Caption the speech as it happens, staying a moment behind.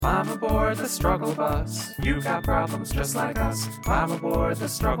aboard the struggle bus. You got problems just like us. Climb aboard the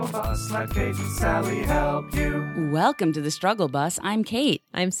struggle bus. Let Kate and Sally help you. Welcome to the Struggle Bus. I'm Kate.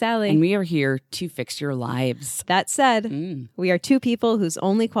 I'm Sally. And we are here to fix your lives. That said, we are two people whose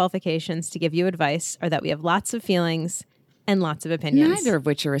only qualifications to give you advice are that we have lots of feelings and lots of opinions. Neither of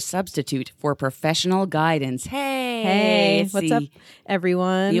which are a substitute for professional guidance. Hey, what's up,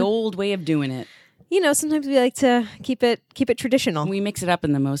 everyone? The old way of doing it. You know, sometimes we like to keep it traditional. We mix it up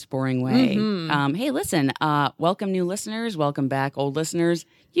in the most boring way. Hey, listen, welcome new listeners. Welcome back, old listeners.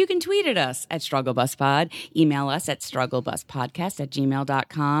 You can tweet at us at StruggleBusPod. Email us at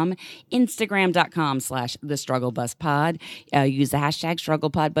StruggleBusPodcast@gmail.com. Instagram.com/TheStruggleBusPod. Use the hashtag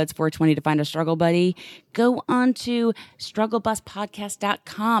StrugglePodBuds420 to find a struggle buddy. Go on to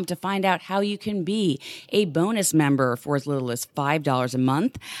StruggleBusPodcast.com to find out how you can be a bonus member for as little as $5 a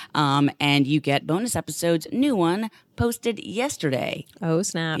month. And you get bonus episodes, new one, posted yesterday. Oh,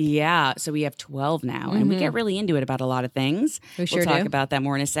 snap. Yeah, so we have 12 now, and we get really into it about a lot of things. We sure We'll talk do. about that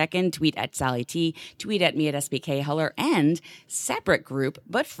more in a second. Tweet at Sally T, tweet at me at SBK Huller, and separate group,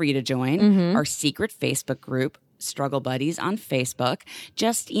 but free to join, our secret Facebook group, Struggle Buddies on Facebook.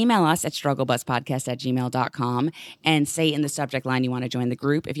 Just email us at strugglebuspodcast@gmail.com and say in the subject line you want to join the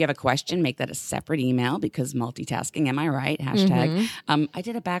group. If you have a question, make that a separate email because multitasking, am I right? Hashtag. I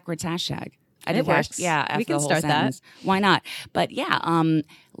did a backwards hashtag. It works. After we can the whole start sentence. Why not? But yeah,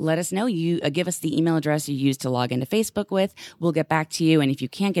 let us know. You give us the email address you use to log into Facebook with. We'll get back to you. And if you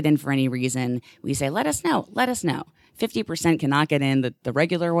can't get in for any reason, we say, let us know. Let us know. 50% cannot get in the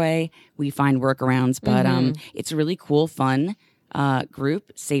regular way. We find workarounds, but it's a really cool, fun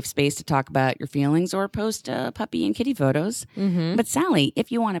group, safe space to talk about your feelings or post puppy and kitty photos. But Sally,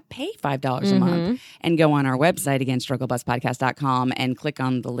 if you want to pay $5 a month and go on our website, again, strugglebuspodcast.com, and click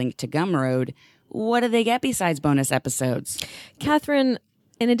on the link to Gumroad, what do they get besides bonus episodes? Catherine,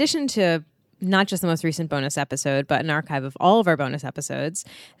 in addition to not just the most recent bonus episode, but an archive of all of our bonus episodes,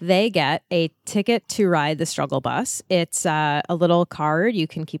 they get a ticket to ride the struggle bus. It's a little card you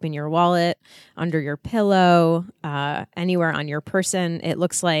can keep in your wallet, under your pillow, anywhere on your person. It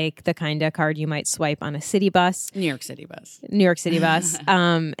looks like the kind of card you might swipe on a city bus. New York City bus.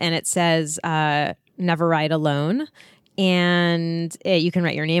 And it says, never ride alone. And you can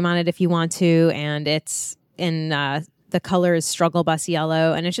write your name on it if you want to. And it's in the color is Struggle Bus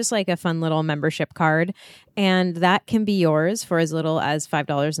Yellow, and it's just like a fun little membership card. And that can be yours for as little as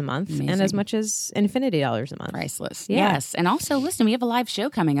 $5 a month. Amazing. And as much as infinity dollars a month. Priceless. Yeah. Yes. And also, listen, we have a live show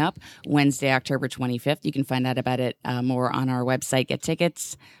coming up Wednesday, October 25th. You can find out about it more on our website, get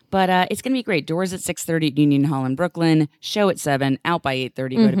tickets. But it's going to be great. Doors at 6:30 at Union Hall in Brooklyn. Show at 7, out by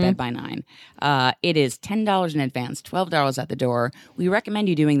 8:30, go to bed by 9. It is $10 in advance, $12 at the door. We recommend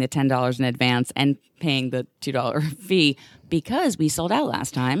you doing the $10 in advance and paying the $2 fee because we sold out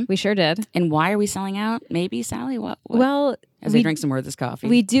last time. We sure did. And why are we selling out? Maybe, Sally? What? Well, as I drink some more of this coffee.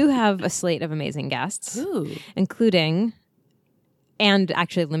 We do have a slate of amazing guests, including, and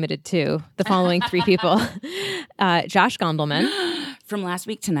actually limited to, the following three people. Josh Gondelman. From last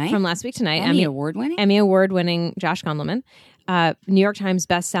week tonight? Emmy Award-winning? Emmy Award-winning Josh Gondelman. New York Times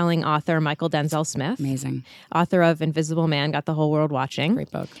best-selling author Michael Denzel Smith. Amazing. Author of Invisible Man, Got the Whole World Watching.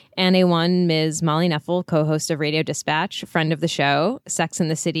 Great book. And A1 Ms. Molly Neffel, co-host of Radio Dispatch, friend of the show, Sex and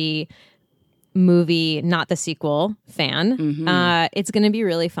the City movie, not the sequel, fan. It's going to be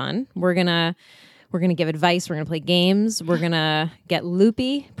really fun. We're going to give advice. We're going to play games. We're going to get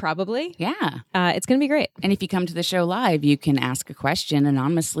loopy, probably. Yeah. It's going to be great. And if you come to the show live, you can ask a question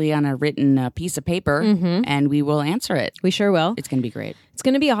anonymously on a written piece of paper, and we will answer it. We sure will. It's going to be great. It's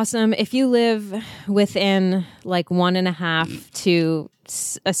going to be awesome. If you live within like 1.5 to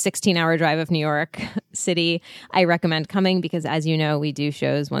a 16-hour drive of New York City, I recommend coming because, as you know, we do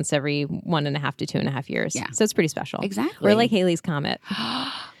shows once every 1.5 to 2.5 years. Yeah. So it's pretty special. Exactly. We're like Halley's Comet.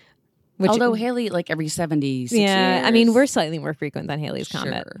 Although Haley, like every 76 years. I mean, we're slightly more frequent than Halley's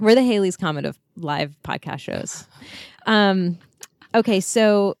Comet. Sure. We're the Halley's Comet of live podcast shows. Okay,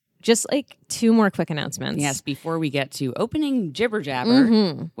 so just like two more quick announcements. Yes, before we get to opening jibber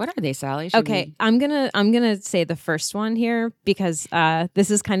jabber. What are they, Sally? I'm gonna say the first one here because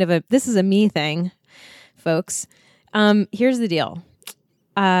this is a me thing, folks. Here's the deal.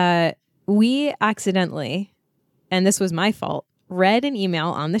 We accidentally, and this was my fault, read an email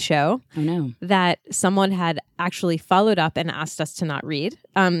on the show that someone had actually followed up and asked us to not read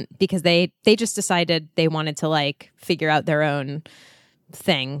because they just decided they wanted to like figure out their own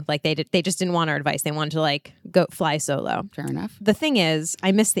thing. Like they just didn't want our advice. They wanted to like go fly solo. Fair enough. The thing is,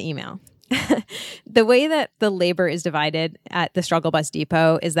 I missed the email. the way that the labor is divided at the Struggle Bus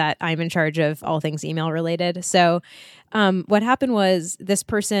Depot is that I'm in charge of all things email related. So what happened was this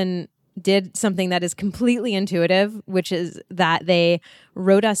person did something that is completely intuitive, which is that they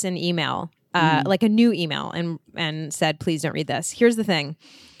wrote us an email, like a new email, and said, please don't read this. Here's the thing.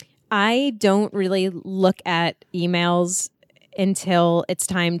 I don't really look at emails until it's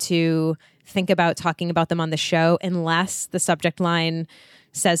time to think about talking about them on the show, unless the subject line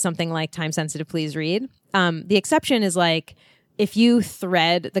says something like time sensitive, please read. The exception is like if you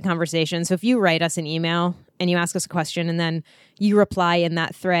thread the conversation. So if you write us an email and you ask us a question and then you reply in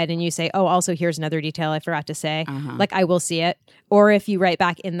that thread and you say, oh, also here's another detail I forgot to say, like I will see it. Or if you write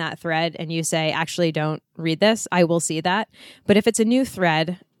back in that thread and you say, actually don't read this, I will see that. But if it's a new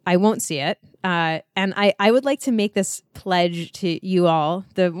thread, I won't see it. And I would like to make this pledge to you all,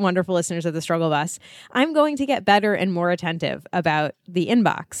 the wonderful listeners of the Struggle Bus. I'm going to get better and more attentive about the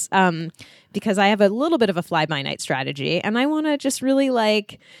inbox because I have a little bit of a fly-by-night strategy and I want to just really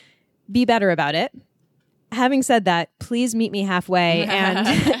like be better about it. Having said that, please meet me halfway. And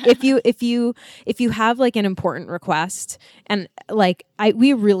if you have like an important request and like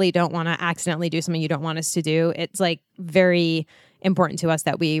we really don't want to accidentally do something you don't want us to do. It's like very important to us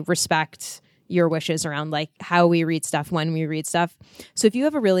that we respect your wishes around like how we read stuff, when we read stuff. So if you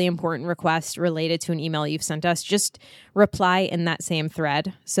have a really important request related to an email you've sent us, just reply in that same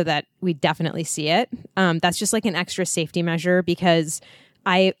thread so that we definitely see it. That's just like an extra safety measure because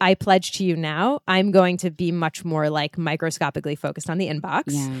I pledge to you now, I'm going to be much more like microscopically focused on the inbox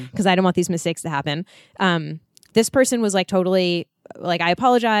because I don't want these mistakes to happen. This person was like totally like, I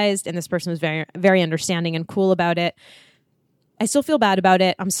apologized and this person was very, very understanding and cool about it. I still feel bad about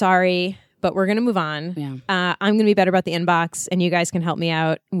it. I'm sorry, but we're going to move on. Yeah. I'm going to be better about the inbox, and you guys can help me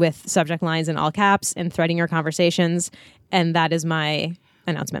out with subject lines in all caps and threading your conversations. And that is my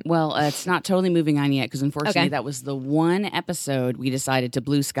announcement. Well, it's not totally moving on yet because unfortunately that was the one episode we decided to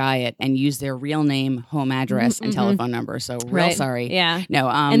blue sky it and use their real name, home address, and telephone number. So real sorry. Yeah. No.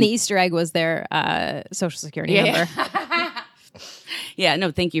 And the Easter egg was their social security number. Yeah,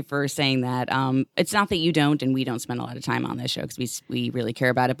 no, thank you for saying that. It's not that you don't, and we don't spend a lot of time on this show because we really care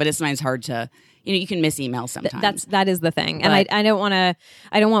about it. But it's sometimes hard to, you can miss emails sometimes. That is the thing, and I don't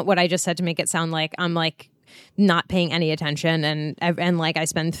want what I just said to make it sound like I'm like not paying any attention and like I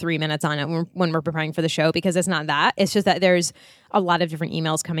spend 3 minutes on it when we're preparing for the show because it's not that. It's just that there's a lot of different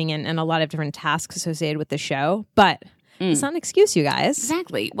emails coming in and a lot of different tasks associated with the show, but. It's not an excuse, you guys.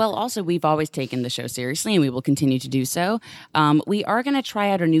 Exactly. Well, also, we've always taken the show seriously, and we will continue to do so. We are going to try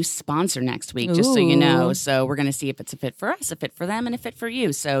out our new sponsor next week, just so you know. So we're going to see if it's a fit for us, a fit for them, and a fit for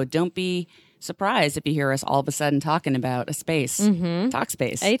you. So don't be surprised if you hear us all of a sudden talking about a space.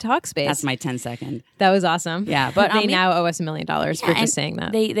 Talkspace. A Talkspace. That's my 10-second. That was awesome. Yeah. But they now owe us $1 million for just saying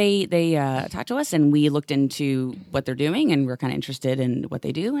that. They talked to us, and we looked into what they're doing, and we're kind of interested in what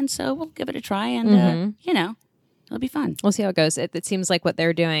they do. And so we'll give it a try, and, it'll be fun. We'll see how it goes. It seems like what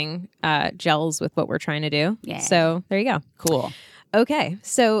they're doing gels with what we're trying to do. Yeah. So there you go. Cool. Okay.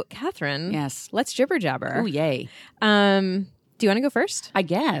 So, Catherine. Yes. Let's jibber jabber. Oh, yay. Do you want to go first? I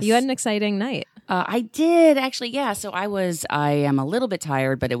guess. You had an exciting night. I did, actually, yeah. So I am a little bit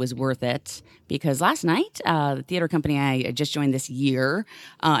tired, but it was worth it because last night, the theater company I just joined this year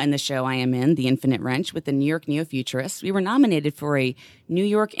and the show I am in, The Infinite Wrench, with the New York Neo-Futurists, we were nominated for a New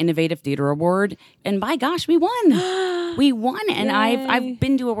York Innovative Theater Award, and by gosh, we won. We won, and Yay. I've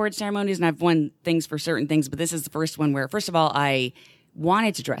been to award ceremonies, and I've won things for certain things, but this is the first one where, first of all, I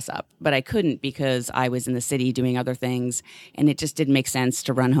wanted to dress up, but I couldn't because I was in the city doing other things, and it just didn't make sense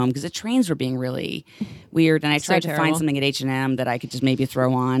to run home because the trains were being really weird, and I tried to find something at H&M that I could just maybe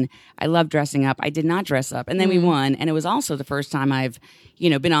throw on. I love dressing up. I did not dress up, and then we won, and it was also the first time I've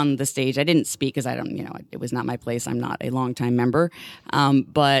been on the stage. I didn't speak because I don't, it was not my place. I'm not a longtime member.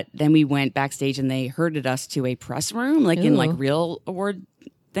 But then we went backstage, and they herded us to a press room, like in like real award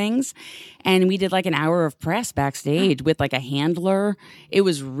things, and we did like an hour of press backstage with like a handler. It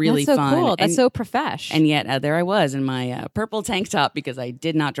was really That's so fun. Cool. That's so profesh. And yet there I was in my purple tank top because I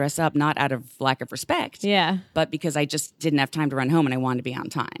did not dress up, not out of lack of respect, but because I just didn't have time to run home and I wanted to be on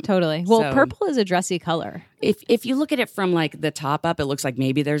time. Totally. Well, so, purple is a dressy color. If you look at it from like the top up, it looks like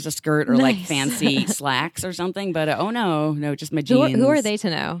maybe there's a skirt or like fancy slacks or something. But no, just my jeans. Who are they to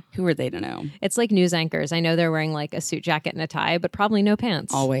know? Who are they to know? It's like news anchors. I know they're wearing like a suit jacket and a tie, but probably no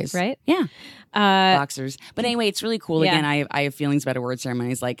pants. Always, right? Yeah. Boxers. But anyway, it's really cool. Yeah. Again, I have feelings about award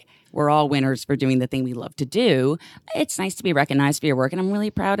ceremonies. Like, we're all winners for doing the thing we love to do. It's nice to be recognized for your work, and I'm really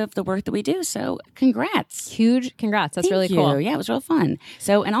proud of the work that we do. So congrats. Huge congrats. That's Thank really you. cool. Yeah, it was real fun.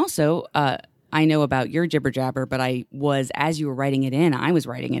 So, and also, I know about your jibber jabber, but as you were writing it in, I was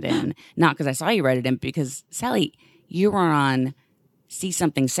writing it in. Not because I saw you write it in, because Sally, you were on See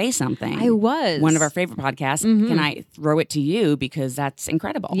Something, Say Something. I was. One of our favorite podcasts. Can I throw it to you because that's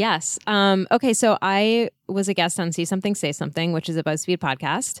incredible? Yes. Okay, so I was a guest on See Something, Say Something, which is a BuzzFeed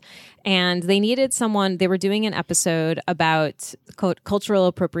podcast. And they needed someone, they were doing an episode about cultural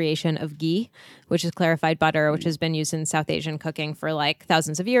appropriation of ghee, which is clarified butter, which has been used in South Asian cooking for like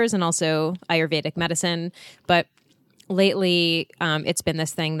thousands of years, and also Ayurvedic medicine. But lately, it's been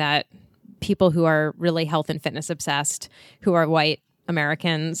this thing that people who are really health and fitness obsessed, who are white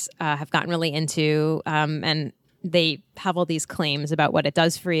Americans, have gotten really into, and they have all these claims about what it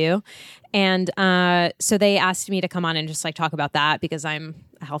does for you. And so they asked me to come on and just like talk about that because I'm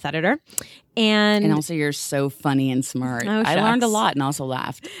a health editor. And also you're so funny and smart. Oh, I learned a lot and also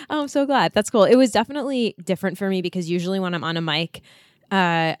laughed. Oh, I'm so glad. That's cool. It was definitely different for me because usually when I'm on a mic,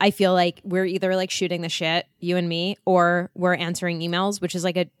 I feel like we're either like shooting the shit, you and me, or we're answering emails, which is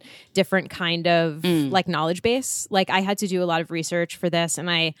like a different kind of like knowledge base. Like I had to do a lot of research for this, and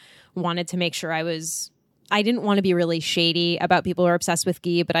I wanted to make sure I didn't want to be really shady about people who are obsessed with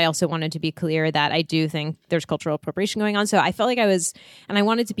ghee, but I also wanted to be clear that I do think there's cultural appropriation going on. So I felt like I was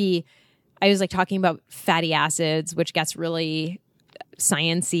like talking about fatty acids, which gets really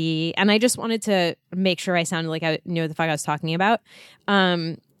science-y, and I just wanted to make sure I sounded like I knew what the fuck I was talking about.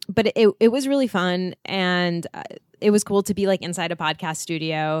 But it was really fun, and it was cool to be like inside a podcast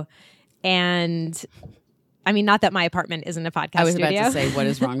studio. And I mean, not that my apartment isn't a podcast studio. I was about to say, what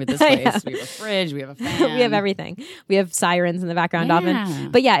is wrong with this place? We have a fridge, we have a fan. We have everything. We have sirens in the background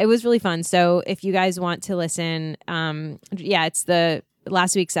often. But yeah, it was really fun. So if you guys want to listen, it's the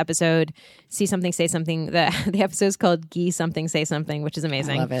last week's episode, See Something, Say Something. The episode's called Ghee Something, Say Something, which is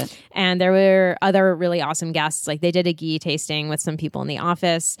amazing. I love it. And there were other really awesome guests. Like they did a ghee tasting with some people in the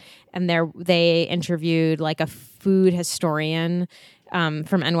office, and they interviewed like a food historian from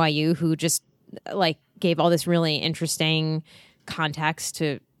NYU who just like gave all this really interesting context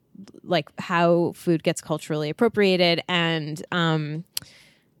to like how food gets culturally appropriated and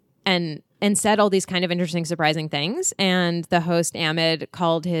said all these kind of interesting, surprising things. And the host, Ahmed,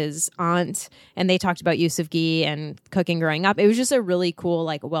 called his aunt, and they talked about use of ghee and cooking growing up. It was just a really cool,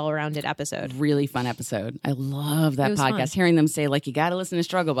 like, well-rounded episode. Really fun episode. I love that podcast. Fun. Hearing them say, like, you got to listen to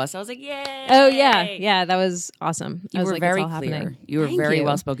Struggle Bus. I was like, yay! Oh, yeah. Yeah, that was awesome. You were very clear. You were very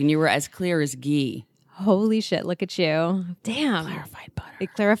well-spoken. You were as clear as ghee. Holy shit, look at you. Damn. Clarified butter.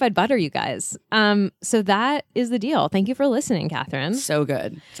 Clarified butter, you guys. So that is the deal. Thank you for listening, Catherine. So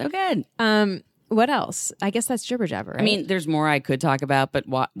good. So good. What else? I guess that's jibber jabber, right? I mean, there's more I could talk about, but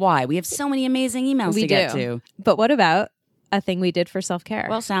why? We have so many amazing emails to get to. But what about a thing we did for self-care?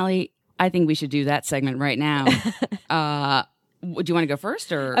 Well, Sally, I think we should do that segment right now. Do you want to go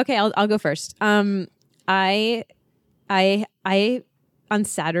first? Or okay, I'll go first. I on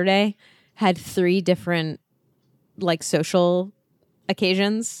Saturday had 3 different like social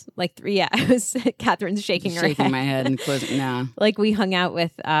occasions, like 3. Yeah, I was Catherine's shaking her head. My head and closing. No, like we hung out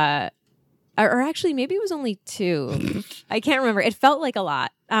with, or actually maybe it was only 2. I can't remember. It felt like a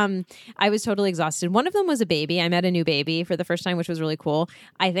lot. I was totally exhausted. One of them was a baby. I met a new baby for the first time, which was really cool.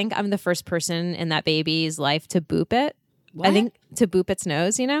 I think I'm the first person in that baby's life to boop it. What? I think to boop its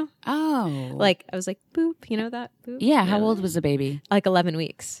nose, you know? Oh, like I was like boop, you know that? Boop? Yeah. How old was the baby? Like 11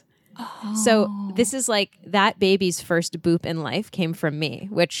 weeks. Oh. So this is like that baby's first boop in life came from me,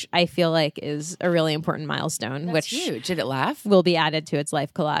 which I feel like is a really important milestone. That's which huge. Did it laugh? Will be added to its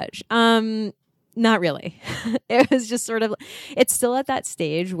life collage. Not really. It was just sort of, it's still at that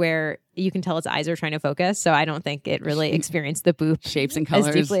stage where you can tell its eyes are trying to focus. So I don't think it really experienced the boop shapes and colors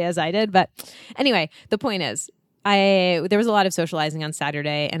as deeply as I did. But anyway, the point is, there was a lot of socializing on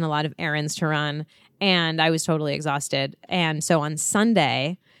Saturday and a lot of errands to run, and I was totally exhausted. And so on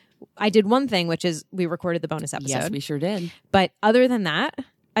Sunday, I did one thing, which is we recorded the bonus episode. Yes, we sure did. But other than that,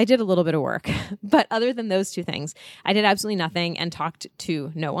 I did a little bit of work. But other than those 2 things, I did absolutely nothing and talked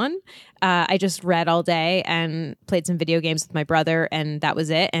to no one. I just read all day and played some video games with my brother, and that was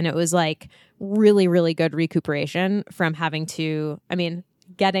it. And it was like really, really good recuperation from getting to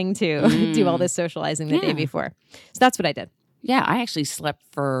do all this socializing the day before. So that's what I did. Yeah, I actually slept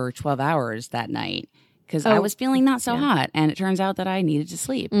for 12 hours that night because I was feeling not so hot. And it turns out that I needed to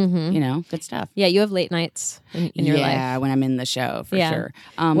sleep. Mm-hmm. You know, good stuff. Yeah, you have late nights in your life. Yeah, when I'm in the show, for sure.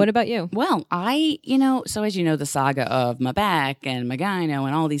 What about you? Well, so as you know, the saga of my back and my gyno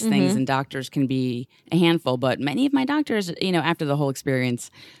and all these things, and doctors can be a handful. But many of my doctors, after the whole experience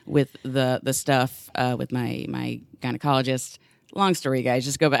with the stuff with my gynecologist, long story, guys.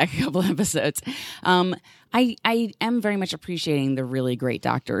 Just go back a couple episodes. I am very much appreciating the really great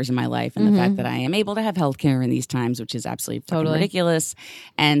doctors in my life and the fact that I am able to have healthcare in these times, which is absolutely fucking ridiculous.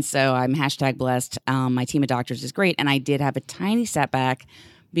 And so I'm #blessed. My team of doctors is great. And I did have a tiny setback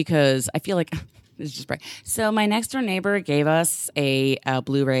because I feel like this is just right. So my next door neighbor gave us a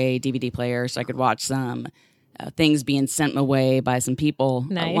Blu-ray DVD player so I could watch some things being sent away by some people.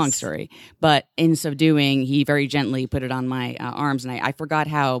 Nice. Long story. But in so doing, he very gently put it on my arms, and I forgot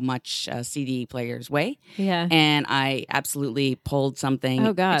how much CD players weigh. Yeah. And I absolutely pulled something.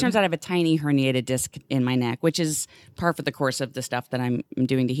 Oh, God. It turns out I have a tiny herniated disc in my neck, which is par for the course of the stuff that I'm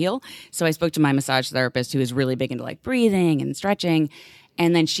doing to heal. So I spoke to my massage therapist, who is really big into like breathing and stretching.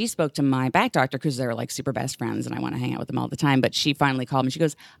 And then she spoke to my back doctor because they're like super best friends and I want to hang out with them all the time. But she finally called me. She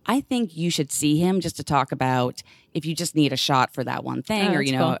goes, I think you should see him just to talk about if you just need a shot for that one thing or,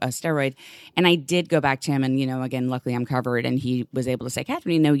 cool. a steroid. And I did go back to him and, again, luckily I'm covered. And he was able to say,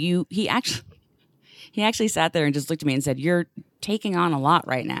 Catherine, he actually sat there and just looked at me and said, you're taking on a lot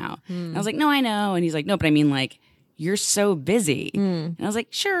right now. And I was like, no, I know. And he's like, no, but I mean like, you're so busy. And I was like,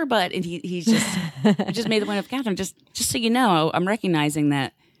 sure, but and he's just made the point of Catherine, just so you know, I'm recognizing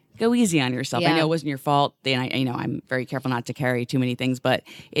that go easy on yourself. Yeah. I know it wasn't your fault. And I'm very careful not to carry too many things, but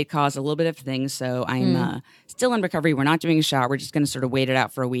it caused a little bit of things. So I'm still in recovery. We're not doing a shot. We're just going to sort of wait it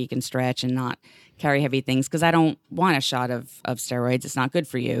out for a week and stretch and not carry heavy things because I don't want a shot of steroids. It's not good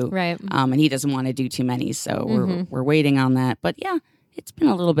for you. Right. And he doesn't want to do too many. So we're waiting on that. But yeah. It's been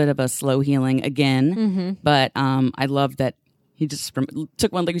a little bit of a slow healing again, but I love that he just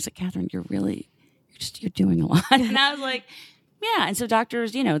took one look and he said, Catherine, you're doing a lot. And I was like, yeah. And so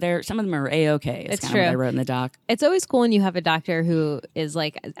doctors, some of them are A-okay. It's kind true. of what I wrote in the doc. It's always cool when you have a doctor who is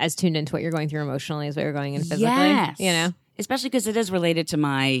like as tuned into what you're going through emotionally as what you're going in physically. Yes. Especially because it is related to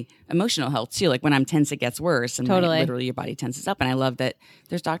my emotional health too. Like when I'm tense, it gets worse. And Totally. literally your body tenses up. And I love that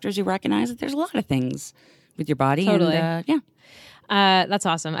there's doctors who recognize that there's a lot of things with your body. Totally. And, yeah. That's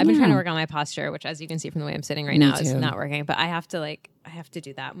awesome. I've been trying to work on my posture, which as you can see from the way I'm sitting right now is not working, but I have to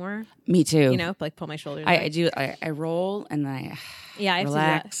do that more. Me too. Like pull my shoulders I do. I roll and then I have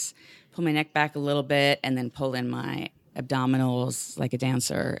relax, pull my neck back a little bit, and then pull in my abdominals like a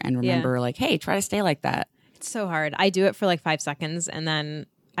dancer. And remember, like, hey, try to stay like that. It's so hard. I do it for like 5 seconds, and then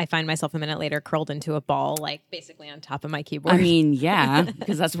I find myself a minute later curled into a ball, like basically on top of my keyboard. I mean, yeah,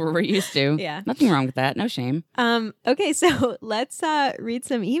 because that's what we're used to. Yeah. Nothing wrong with that. No shame. Okay, so let's read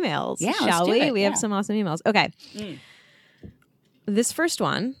some emails. Yeah, shall let's do we? it. We have some awesome emails. Okay. This first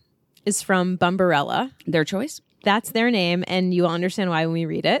one is from Bumbarella. Their choice. That's their name, and you will understand why when we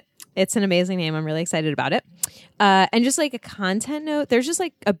read it. It's an amazing name. I'm really excited about it. And just like a content note, there's just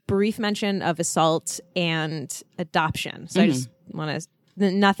like a brief mention of assault and adoption. So I just want to,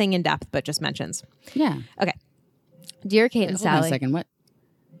 nothing in depth, but just mentions. Yeah. Okay. Dear Kate and Hold on Sally. a second. What?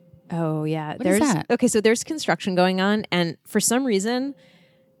 Oh, yeah. What is that? Okay, so there's construction going on, and for some reason,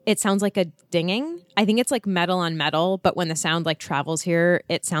 it sounds like a dinging. I think it's like metal on metal, but when the sound like travels here,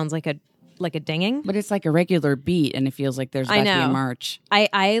 it sounds like a dinging. But it's like a regular beat, and it feels like there's about to be a march.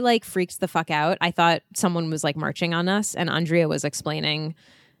 I like freaked the fuck out. I thought someone was like marching on us, and Andrea was explaining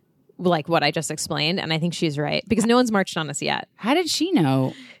like what I just explained, and I think she's right because no one's marched on us yet. How did she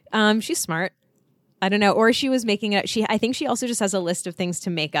know? She's smart. I don't know. Or she was making it. I think she also just has a list of things to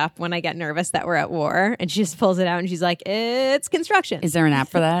make up when I get nervous that we're at war, and she just pulls it out and she's like, "It's construction." Is there an app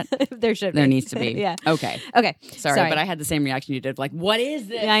for that? There should. There be. needs to be. Yeah. Okay. Okay. Sorry, but I had the same reaction you did. Like, what is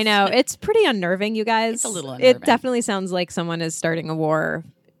this? Yeah, I know. It's pretty unnerving, you guys. It's a little unnerving. It definitely sounds like someone is starting a war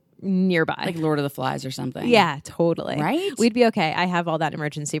nearby. Like Lord of the Flies or something. Yeah, totally. Right? We'd be okay. I have all that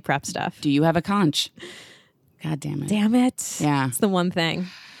emergency prep stuff. Do you have a conch? God damn it. Damn it. Yeah. It's the one thing.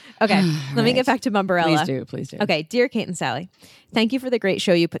 Okay, let me get back to Bumbarella. Please do. Okay, dear Kate and Sally, thank you for the great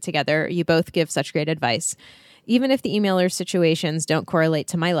show you put together. You both give such great advice. Even if the emailer's situations don't correlate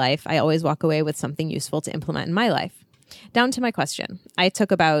to my life, I always walk away with something useful to implement in my life. Down to my question. I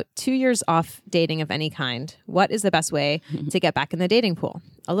took about 2 years off dating of any kind. What is the best way to get back in the dating pool?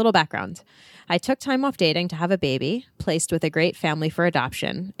 A little background. I took time off dating to have a baby, placed with a great family for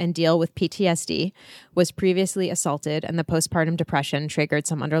adoption, and deal with PTSD, was previously assaulted, and the postpartum depression triggered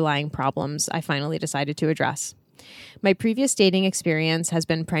some underlying problems I finally decided to address. My previous dating experience has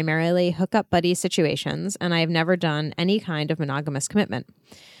been primarily hookup buddy situations, and I have never done any kind of monogamous commitment.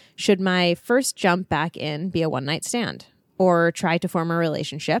 Should my first jump back in be a one-night stand? Or try to form a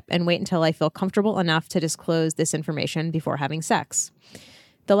relationship and wait until I feel comfortable enough to disclose this information before having sex?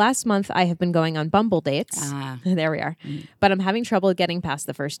 The last month, I have been going on Bumble dates. There we are. But I'm having trouble getting past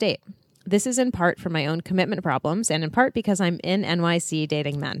the first date. This is in part for my own commitment problems and in part because I'm in NYC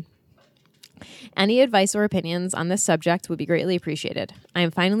dating men. Any advice or opinions on this subject would be greatly appreciated. I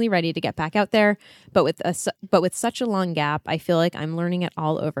am finally ready to get back out there, but with such a long gap, I feel like I'm learning it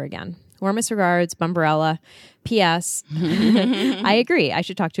all over again. Warmest regards, Bumbarella. P.S. I agree. I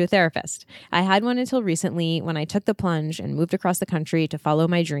should talk to a therapist. I had one until recently when I took the plunge and moved across the country to follow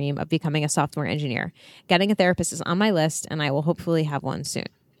my dream of becoming a software engineer. Getting a therapist is on my list, and I will hopefully have one soon.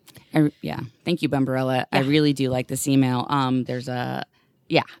 Thank you, Bumbarella. I really do like this email.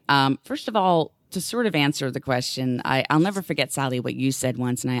 First of all, to sort of answer the question, I'll never forget, Sally, what you said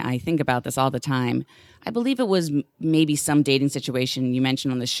once, and I think about this all the time. I believe it was maybe some dating situation you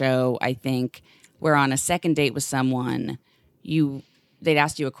mentioned on the show, I think, where on a second date with someone, they'd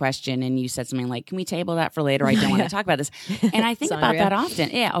asked you a question and you said something like, can we table that for later? I don't want to talk about this. And I think about that often.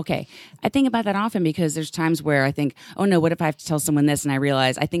 Yeah, okay. I think about that often because there's times where I think, oh no, what if I have to tell someone this? And I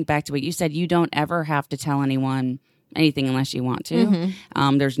realize, I think back to what you said, you don't ever have to tell anyone anything unless you want to.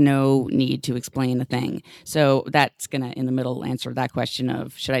 There's no need to explain a thing. So that's going to, in the middle, answer that question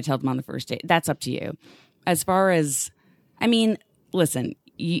of, should I tell them on the first date? That's up to you. As far as, listen,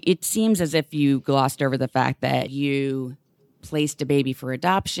 it seems as if you glossed over the fact that you placed a baby for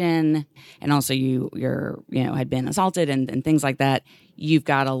adoption and also you're had been assaulted and things like that. You've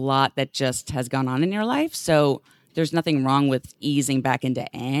got a lot that just has gone on in your life. So there's nothing wrong with easing back into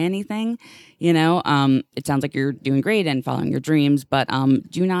anything, It sounds like you're doing great and following your dreams, but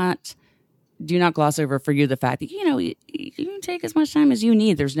do not gloss over for you the fact that, you can take as much time as you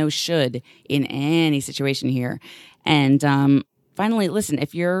need. There's no should in any situation here. And finally, listen,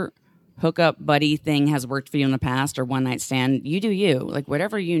 if your hookup buddy thing has worked for you in the past or one night stand, you do you. Like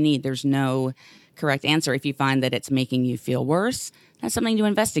whatever you need, there's no correct answer. If you find that it's making you feel worse, that's something to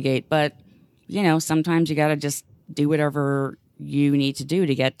investigate. But, sometimes you got to just do whatever you need to do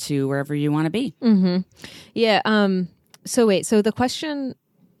to get to wherever you want to be. Yeah. So the question,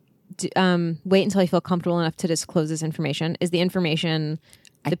 wait until I feel comfortable enough to disclose this information. Is the information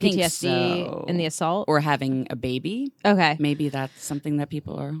the PTSD and the assault? Or having a baby. Okay. Maybe that's something that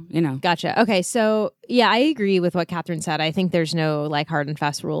people are, Gotcha. Okay. So yeah, I agree with what Catherine said. I think there's no hard and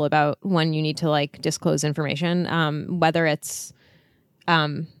fast rule about when you need to disclose information, whether it's,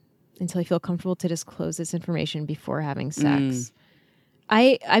 until I feel comfortable to disclose this information before having sex.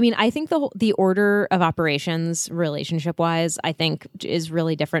 I think the order of operations relationship wise, I think is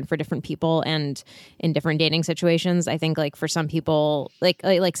really different for different people and in different dating situations. I think for some people,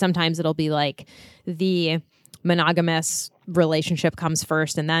 like sometimes it'll be the monogamous relationship comes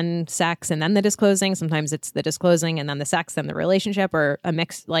first and then sex and then the disclosing. Sometimes it's the disclosing and then the sex, then the relationship, or a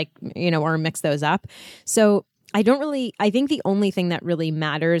mix, or mix those up. So I think the only thing that really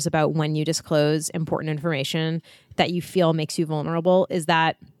matters about when you disclose important information that you feel makes you vulnerable is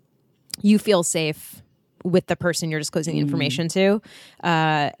that you feel safe with the person you're disclosing the information to.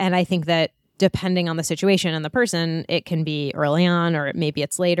 And I think that depending on the situation and the person, it can be early on or maybe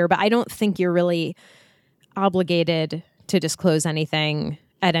it's later, but I don't think you're really obligated to disclose anything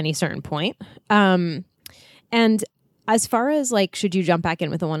at any certain point. And as far as should you jump back in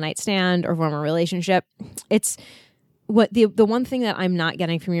with a one night stand or form a relationship, it's what the one thing that I'm not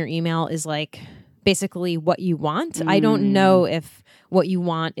getting from your email is basically what you want. I don't know if what you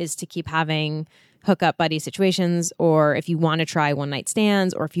want is to keep having hookup buddy situations or if you want to try one night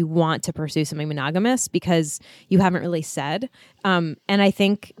stands or if you want to pursue something monogamous, because you haven't really said. And I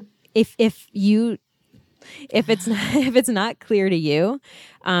think if it's not clear to you,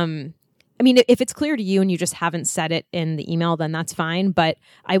 if it's clear to you and you just haven't said it in the email, then that's fine. But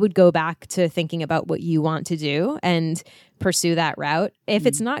I would go back to thinking about what you want to do and pursue that route. If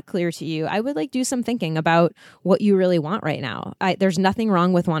it's not clear to you, I would do some thinking about what you really want right now. There's nothing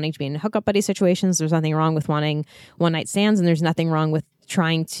wrong with wanting to be in hookup buddy situations. There's nothing wrong with wanting one night stands, and there's nothing wrong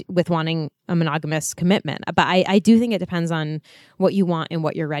with wanting a monogamous commitment. But I do think it depends on what you want and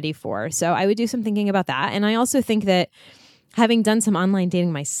what you're ready for. So I would do some thinking about that. And I also think that having done some online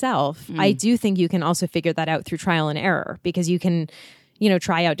dating myself, I do think you can also figure that out through trial and error, because you can,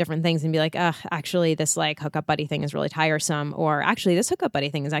 try out different things and be like, actually this hookup buddy thing is really tiresome, or actually this hookup buddy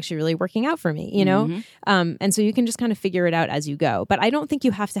thing is actually really working out for me, and so you can just kind of figure it out as you go. But I don't think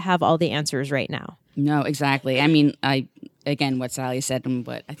you have to have all the answers right now. No, exactly. Again, what Sally said and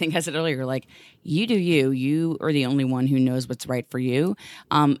what I think I said earlier, you do you are the only one who knows what's right for you.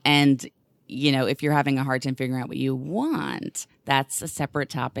 And if you're having a hard time figuring out what you want, that's a separate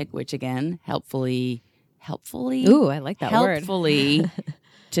topic, which again, helpfully. Ooh, I like that word. Helpfully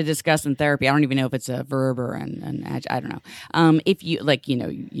to discuss in therapy. I don't even know if it's a verb or an I don't know. If you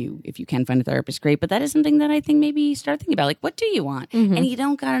if you can find a therapist, great. But that is something that I think maybe start thinking about. What do you want? And you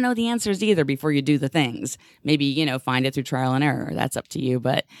don't got to know the answers either before you do the things. Maybe, find it through trial and error. That's up to you.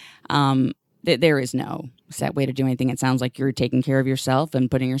 But, there is no set way to do anything. It sounds like you're taking care of yourself and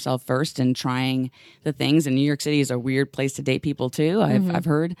putting yourself first and trying the things. And New York City is a weird place to date people too. I've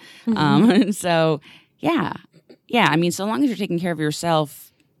heard. So yeah. I mean, so long as you're taking care of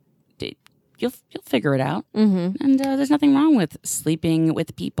yourself, you'll figure it out. And there's nothing wrong with sleeping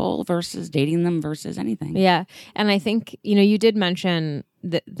with people versus dating them versus anything. Yeah. And I think, you did mention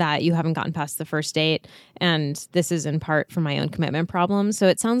that you haven't gotten past the first date. And this is in part from my own commitment problem. So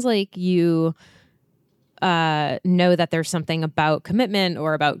it sounds like you know that there's something about commitment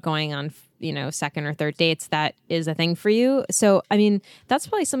or about going on, second or third dates that is a thing for you. So, I mean, that's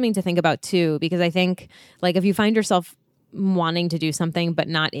probably something to think about too, because I think like if you find yourself wanting to do something but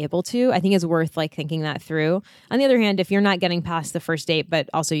not able to, I think it's worth like thinking that through. On the other hand, if you're not getting past the first date but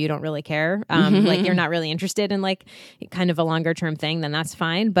also you don't really care, like you're not really interested in like kind of a longer term thing, then that's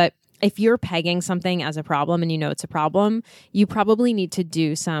fine. But if you're pegging something as a problem and it's a problem, you probably need to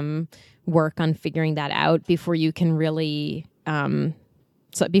do some work on figuring that out before you can really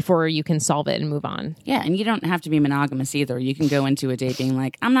before you can solve it and move on. Yeah, and you don't have to be monogamous either. You can go into a date being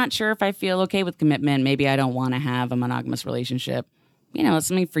like, I'm not sure if I feel okay with commitment. Maybe I don't want to have a monogamous relationship. It's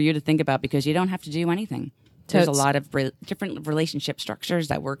something for you to think about because you don't have to do anything. There's a lot of different relationship structures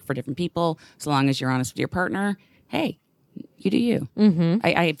that work for different people. So long as you're honest with your partner, hey, you do you.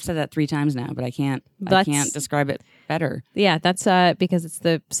 I've said that 3 times now, but I can't describe it better. Yeah, that's because it's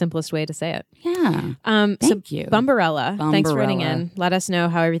the simplest way to say it. Yeah. Thank you. Bumbarella, thanks for writing in. Let us know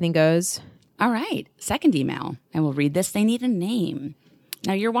how everything goes. All right. Second email. I will read this. They need a name.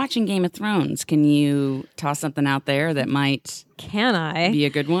 Now, you're watching Game of Thrones. Can you toss something out there that might be a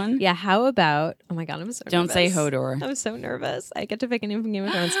good one? Yeah, how about... Oh my God, I'm so nervous. Don't say Hodor. I'm so nervous. I get to pick a name from Game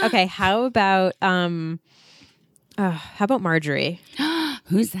of Thrones. Okay, how about Marjorie?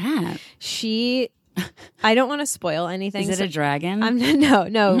 Who's that? I don't want to spoil anything. Is it a dragon?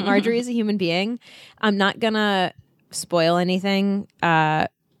 No. Marjorie is a human being. I'm not going to spoil anything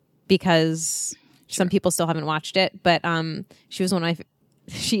because some people still haven't watched it, but she is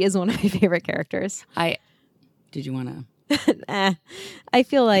one of my favorite characters. Did you want to? I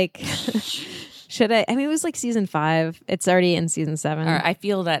feel like... Should I? I mean, it was like season 5. It's already in season 7. I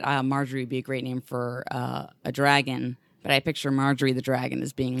feel that Marjorie would be a great name for a dragon, but I picture Marjorie the dragon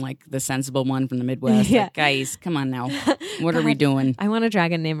as being like the sensible one from the Midwest. Yeah. Like, guys, come on now. What are we doing? I want a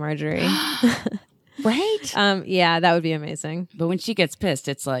dragon named Marjorie. Right? Yeah, that would be amazing. But when she gets pissed,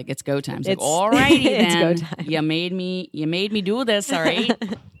 it's like, it's go time. It's like, all righty then. It's go time. You made me do this, all right?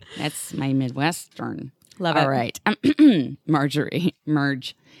 That's my Midwestern. Love it. All right.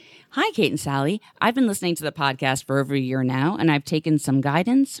 Merge. Hi, Kate and Sally. I've been listening to the podcast for over a year now, and I've taken some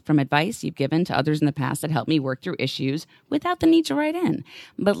guidance from advice you've given to others in the past that helped me work through issues without the need to write in.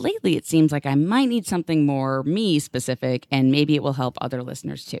 But lately, it seems like I might need something more me-specific, and maybe it will help other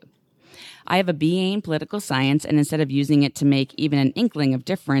listeners too. I have a BA in political science, and instead of using it to make even an inkling of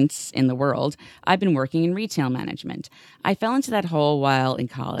difference in the world, I've been working in retail management. I fell into that hole while in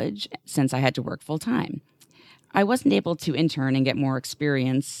college, since I had to work full-time. I wasn't able to intern and get more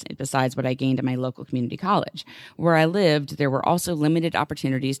experience besides what I gained at my local community college. Where I lived, there were also limited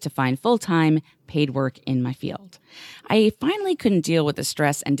opportunities to find full-time, paid work in my field. I finally couldn't deal with the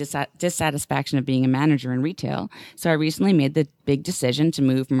stress and dissatisfaction of being a manager in retail, so I recently made the big decision to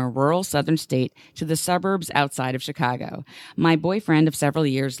move from a rural southern state to the suburbs outside of Chicago. My boyfriend of several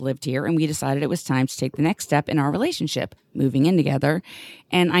years lived here, and we decided it was time to take the next step in our relationship, moving in together,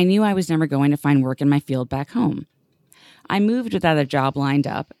 and I knew I was never going to find work in my field back home. I moved without a job lined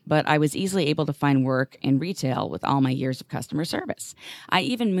up, but I was easily able to find work in retail with all my years of customer service. I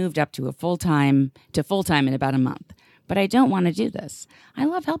even moved up to full-time in about a month. But I don't want to do this. I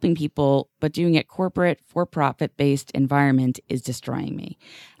love helping people, but doing it corporate, for-profit-based environment is destroying me.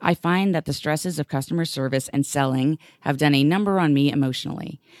 I find that the stresses of customer service and selling have done a number on me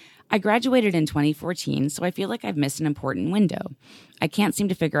emotionally. I graduated in 2014, so I feel like I've missed an important window. I can't seem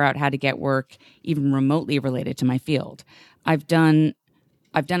to figure out how to get work even remotely related to my field. I've done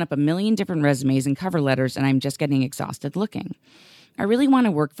up a million different resumes and cover letters, and I'm just getting exhausted looking. I really want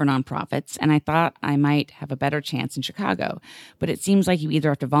to work for nonprofits, and I thought I might have a better chance in Chicago, but it seems like you either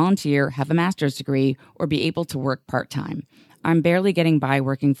have to volunteer, have a master's degree, or be able to work part-time. I'm barely getting by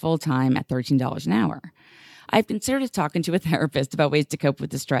working full-time at $13 an hour. I've considered talking to a therapist about ways to cope with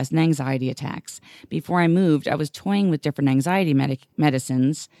the stress and anxiety attacks. Before I moved, I was toying with different anxiety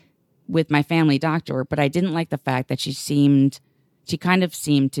medicines with my family doctor, but I didn't like the fact that she kind of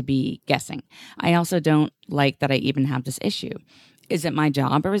seemed to be guessing. I also don't like that I even have this issue. Is it my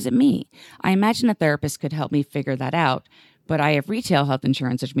job or is it me? I imagine a therapist could help me figure that out, but I have retail health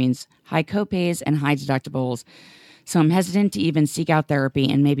insurance, which means high copays and high deductibles. So I'm hesitant to even seek out therapy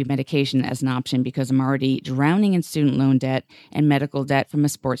and maybe medication as an option because I'm already drowning in student loan debt and medical debt from a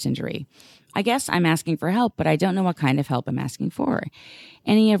sports injury. I guess I'm asking for help, but I don't know what kind of help I'm asking for.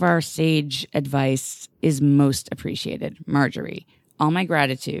 Any of our sage advice is most appreciated. Marjorie, all my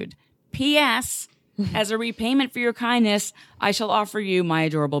gratitude. P.S. As a repayment for your kindness, I shall offer you my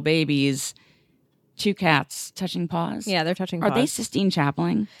adorable babies. 2 cats touching paws. Yeah, they're touching paws. Are they Sistine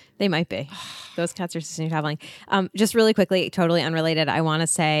Chappeling? They might be. Those cats are Sistine Chappeling. Just really quickly, totally unrelated, I want to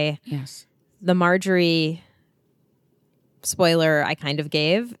say Yes. the Marjorie spoiler I kind of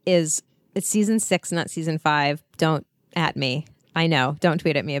gave is it's season 6, not season 5. Don't at me. I know. Don't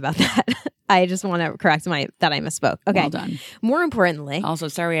tweet at me about that. I just want to correct that I misspoke. Okay. Well done. More importantly. Also,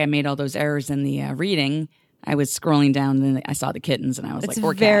 sorry I made all those errors in the reading. I was scrolling down and then I saw the kittens and I was it's like,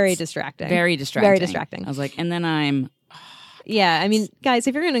 or very cats. distracting. Very distracting. Very distracting. I was like, and then I'm... Yeah, I mean, guys,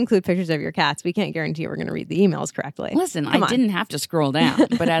 if you're going to include pictures of your cats, we can't guarantee we're going to read the emails correctly. Listen, Come I on. didn't have to scroll down,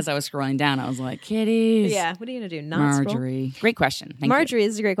 but as I was scrolling down, I was like, kitties. Yeah, what are you going to do? Not Marjorie. Great question. Thank Marjorie,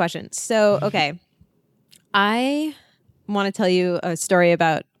 this is a great question. So, okay, I want to tell you a story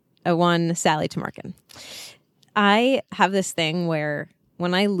about one Sally Tamarkin. I have this thing where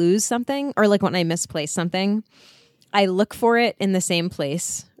when I lose something or like when I misplace something, I look for it in the same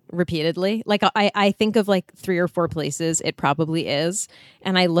place repeatedly. Like I think of like 3 or 4 places it probably is,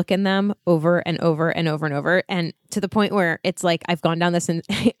 and I look in them over and over and over and over, and to the point where it's like I've gone down this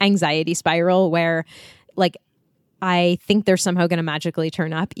anxiety spiral where like I think they're somehow going to magically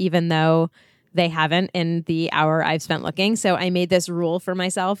turn up even though they haven't in the hour I've spent looking. So I made this rule for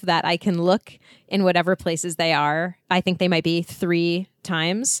myself that I can look in whatever places they are. I think they might be 3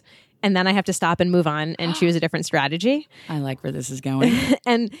 times. And then I have to stop and move on and choose a different strategy. I like where this is going.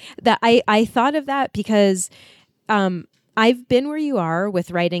 And that I thought of that because I've been where you are with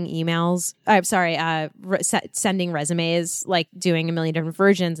writing emails. I'm sorry, sending resumes, like doing a million different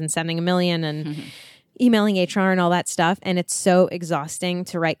versions and sending a million and emailing HR and all that stuff. And it's so exhausting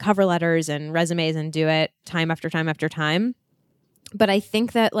to write cover letters and resumes and do it time after time after time. But I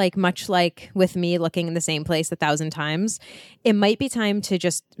think that like much like with me looking in the same place 1,000 times, it might be time to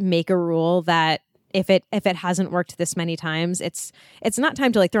just make a rule that if it hasn't worked this many times, it's not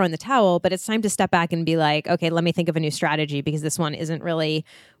time to like throw in the towel, but it's time to step back and be like, okay, let me think of a new strategy because this one isn't really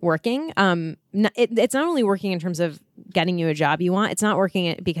working. It's not only working in terms of getting you a job you want, it's not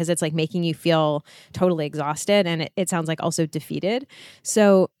working because it's like making you feel totally exhausted and it sounds like also defeated.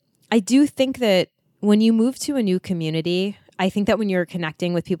 So I do think that when you move to a new community, I think that when you're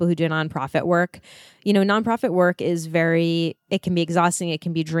connecting with people who do nonprofit work, you know, nonprofit work is it can be exhausting, it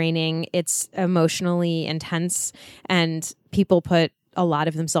can be draining, it's emotionally intense, and people put a lot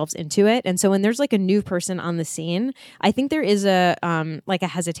of themselves into it. And so when there's like a new person on the scene, I think there is a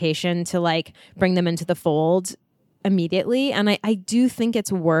hesitation to like bring them into the fold immediately. And I do think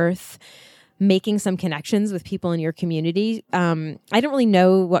it's worth making some connections with people in your community. I don't really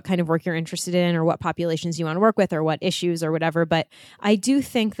know what kind of work you're interested in or what populations you want to work with or what issues or whatever, but I do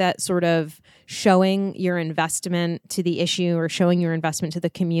think that sort of showing your investment to the issue or showing your investment to the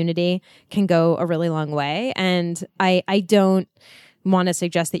community can go a really long way. And I don't want to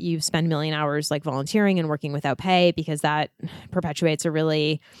suggest that you spend 1 million hours like volunteering and working without pay because that perpetuates a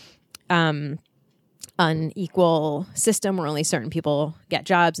really unequal system where only certain people get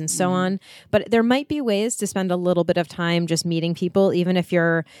jobs and so on. But there might be ways to spend a little bit of time just meeting people, even if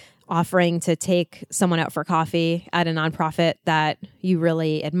you're offering to take someone out for coffee at a nonprofit that you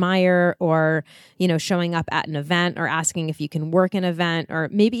really admire, or, you know, showing up at an event or asking if you can work an event, or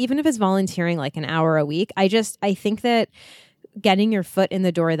maybe even if it's volunteering like an hour a week. I think that getting your foot in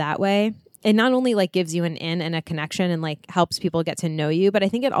the door that way, it not only like gives you an in and a connection and like helps people get to know you, but I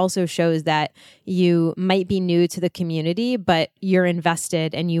think it also shows that you might be new to the community, but you're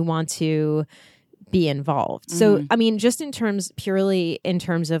invested and you want to be involved. Mm-hmm. So, I mean, just purely in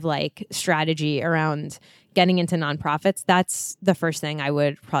terms of like strategy around getting into nonprofits, that's the first thing I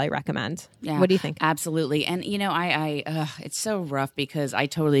would probably recommend. Yeah, what do you think? Absolutely. And, you know, it's so rough because I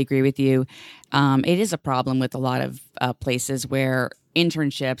totally agree with you. It is a problem with a lot of places where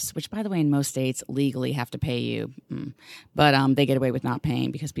internships, which by the way, in most states legally have to pay you, but they get away with not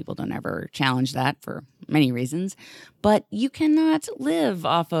paying because people don't ever challenge that for many reasons. But you cannot live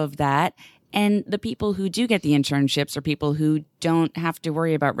off of that. And the people who do get the internships are people who don't have to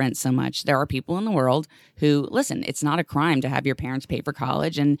worry about rent so much. There are people in the world who, listen, it's not a crime to have your parents pay for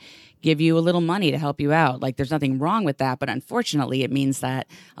college and give you a little money to help you out. Like, there's nothing wrong with that. But unfortunately, it means that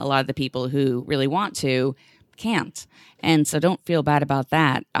a lot of the people who really want to can't. And so don't feel bad about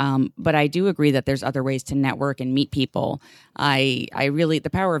that. But I do agree that there's other ways to network and meet people. I really, the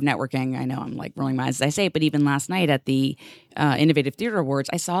power of networking, I know I'm like rolling my eyes as I say it, but even last night at the Innovative Theater Awards,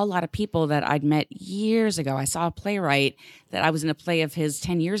 I saw a lot of people that I'd met years ago. I saw a playwright that I was in a play of his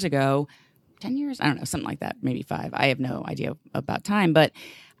 10 years ago. 10 years? I don't know, something like that, maybe 5. I have no idea about time. But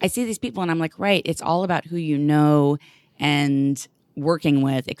I see these people and I'm like, right, it's all about who you know and working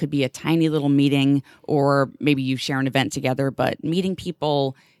with. It could be a tiny little meeting, or maybe you share an event together, but meeting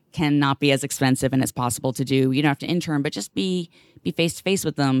people cannot be as expensive and as possible to do. You don't have to intern, but just be face to face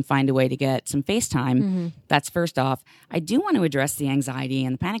with them, find a way to get some FaceTime. That's first off. I do want to address the anxiety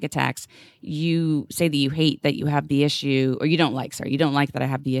and the panic attacks. You say that you hate that you have the issue, or you don't like that I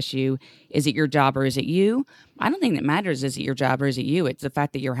have the issue. Is it your job or is it you? I don't think that matters. Is it your job or is it you? It's the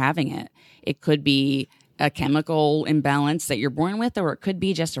fact that you're having it. It could be a chemical imbalance that you're born with, or it could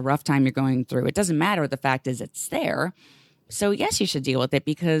be just a rough time you're going through. It doesn't matter. The fact is it's there. So yes, you should deal with it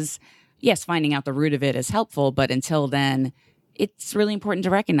because yes, finding out the root of it is helpful. But until then, it's really important to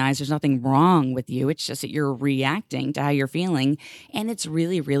recognize there's nothing wrong with you. It's just that you're reacting to how you're feeling. And it's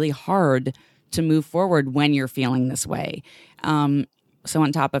really, really hard to move forward when you're feeling this way. So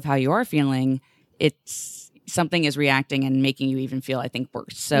on top of how you are feeling, it's something is reacting and making you even feel, I think,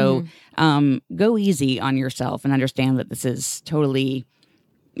 worse. So go easy on yourself and understand that this is totally,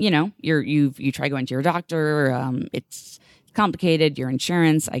 you try going to your doctor. It's complicated. Your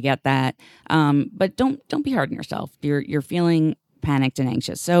insurance, I get that. But don't be hard on yourself. You're feeling panicked and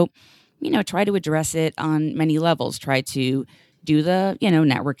anxious. So, try to address it on many levels. Try to do the,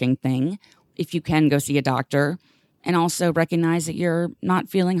 networking thing. If you can, go see a doctor. And also recognize that you're not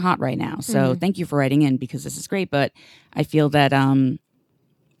feeling hot right now. So thank you for writing in because this is great. But I feel that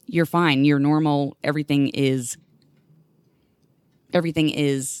you're fine. You're normal. Everything is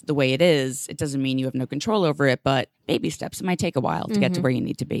the way it is. It doesn't mean you have no control over it, but baby steps. It might take a while to get to where you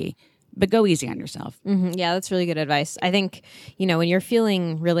need to be. But go easy on yourself. Yeah, that's really good advice. I think, when you're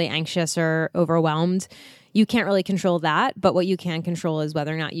feeling really anxious or overwhelmed, you can't really control that, but what you can control is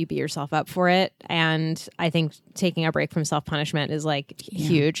whether or not you beat yourself up for it. And I think taking a break from self-punishment is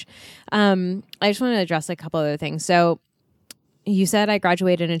huge. I just want to address a couple other things. So you said I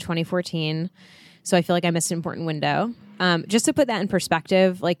graduated in 2014, so I feel like I missed an important window. Just to put that in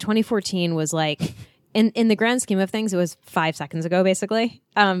perspective, 2014 was in the grand scheme of things, it was 5 seconds ago, basically.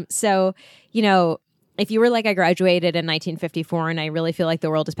 So, if you were I graduated in 1954 and I really feel like the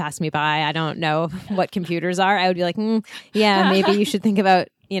world has passed me by, I don't know what computers are, I would be yeah, maybe you should think about,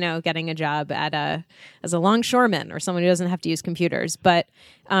 getting a job as a longshoreman or someone who doesn't have to use computers. But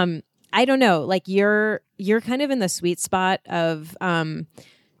I don't know, you're kind of in the sweet spot of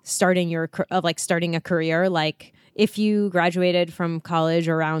starting a career. If you graduated from college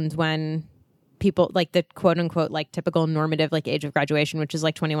around when people the quote unquote typical normative age of graduation, which is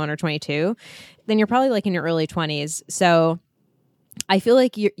 21 or 22, then you're probably in your early 20s. So I feel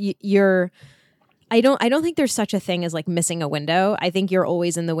like you're I don't think there's such a thing as missing a window. I think you're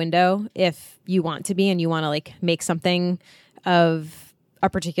always in the window if you want to be and you want to make something of a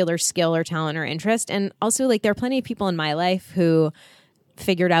particular skill or talent or interest. And also there are plenty of people in my life who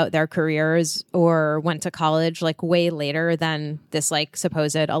figured out their careers or went to college way later than this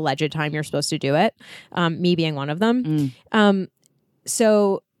supposed alleged time you're supposed to do it, me being one of them.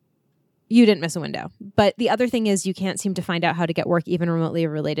 So you didn't miss a window. But the other thing is you can't seem to find out how to get work even remotely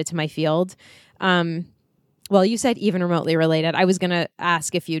related to my field. Well, you said even remotely related. I was going to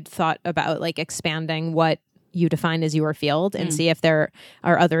ask if you'd thought about expanding what you define as your field and see if there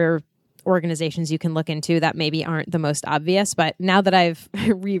are other organizations you can look into that maybe aren't the most obvious. But now that I've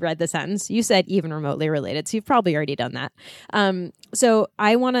reread the sentence, you said even remotely related. So you've probably already done that. So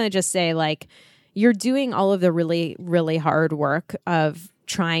I want to just say you're doing all of the really, really hard work of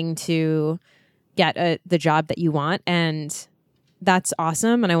trying to get the job that you want. And that's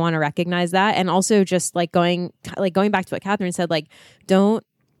awesome. And I want to recognize that. And also just going back to what Catherine said, don't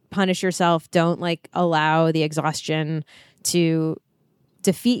punish yourself. Don't allow the exhaustion to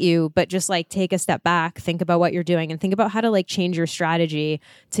defeat you, but just take a step back, think about what you're doing and think about how to change your strategy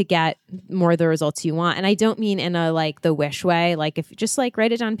to get more of the results you want. And I don't mean in a the wish way, if just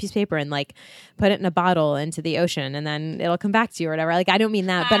write it down on a piece of paper and put it in a bottle into the ocean and then it'll come back to you or whatever. I don't mean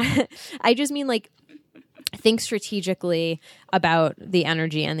that, but I just mean think strategically about the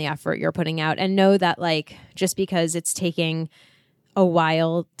energy and the effort you're putting out and know that just because it's taking a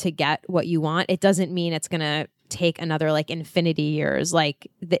while to get what you want, it doesn't mean it's going to take another infinity years.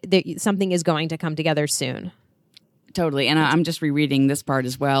 Something is going to come together soon. Totally. And I'm just rereading this part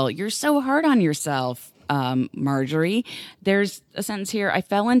as well. You're so hard on yourself. Marjorie. There's a sentence here. I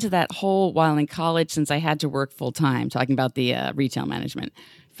fell into that hole while in college since I had to work full time, talking about the retail management.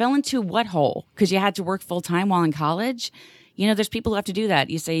 Fell into what hole? Because you had to work full time while in college? You know, there's people who have to do that.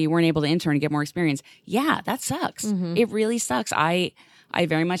 You say you weren't able to intern and get more experience. Yeah, that sucks. It really sucks. I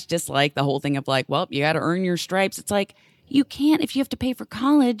very much dislike the whole thing of like, well, you got to earn your stripes. It's like, you can't, if you have to pay for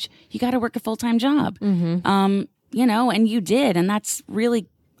college, you got to work a full-time job. You know, and you did. And that's really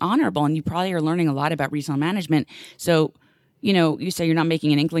honorable. And you probably are learning a lot about retail management. So, you know, you say you're not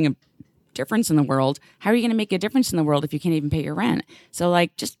making an inkling of difference in the world. How are you going to make a difference in the world if you can't even pay your rent? So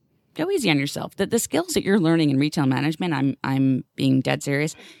like, just go easy on yourself. The skills that you're learning in retail management, I'm being dead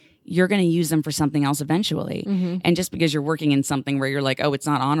serious. You're going to use them for something else eventually. And just because you're working in something where you're like, oh, it's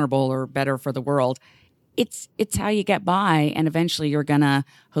not honorable or better for the world, it's how you get by. And eventually you're going to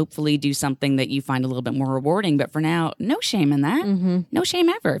hopefully do something that you find a little bit more rewarding. But for now, no shame in that. No shame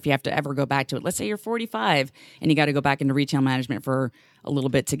ever if you have to ever go back to it. Let's say you're 45 and you got to go back into retail management for a little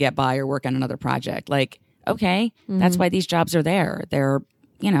bit to get by or work on another project. Like, okay, that's why these jobs are there. They're,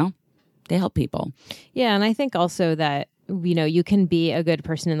 you know, they help people. Yeah. And I think also that, you know, you can be a good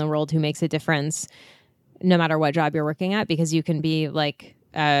person in the world who makes a difference no matter what job you're working at, because you can be like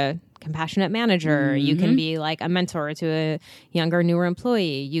a compassionate manager. You can be like a mentor to a younger, newer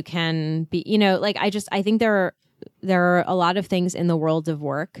employee. You can be, you know, like I think there are a lot of things in the world of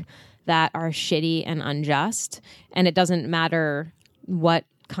work that are shitty and unjust. And it doesn't matter what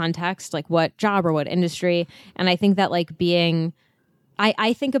context, like what job or what industry. And I think that like being,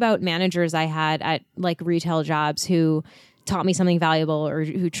 I think about managers I had at like retail jobs who taught me something valuable or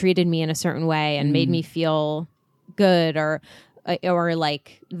who treated me in a certain way and made me feel good or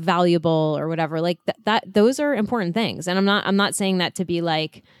like valuable or whatever. Like that those are important things. And I'm not saying that to be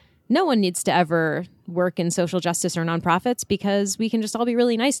like no one needs to ever work in social justice or nonprofits because we can just all be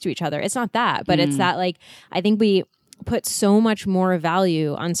really nice to each other. It's not that, but it's that like I think we put so much more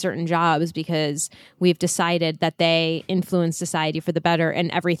value on certain jobs because we've decided that they influence society for the better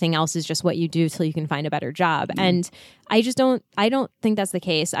and everything else is just what you do till you can find a better job. And I don't think that's the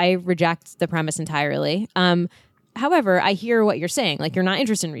case. I reject the premise entirely. However, I hear what you're saying. Like, you're not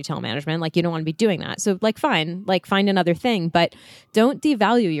interested in retail management. Like, you don't want to be doing that. So, like, fine. Like, find another thing. But don't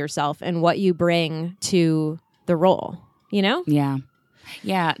devalue yourself and what you bring to the role, you know? Yeah.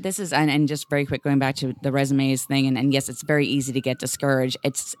 Yeah, this is, and just very quick, going back to the resumes thing, and yes, it's very easy to get discouraged.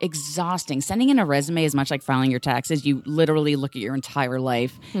 It's exhausting. Sending in a resume is much like filing your taxes. You literally look at your entire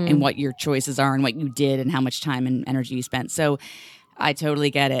life and what your choices are and what you did and how much time and energy you spent. So I totally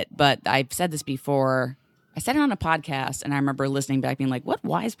get it. But I've said this before. I said it on a podcast, and I remember listening back being like, what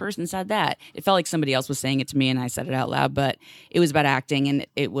wise person said that? It felt like somebody else was saying it to me, and I said it out loud, but it was about acting, and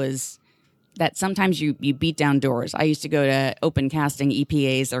it was that sometimes you beat down doors. I used to go to open casting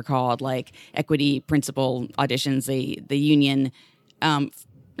EPAs, they're called, like equity principal auditions. The union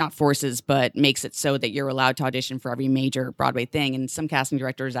not forces, but makes it so that you're allowed to audition for every major Broadway thing. And some casting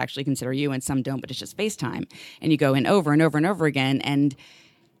directors actually consider you and some don't, but it's just FaceTime. And you go in over and over and over again. And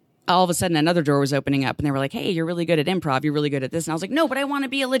all of a sudden another door was opening up and they were like, hey, you're really good at improv. You're really good at this. And I was like, no, but I want to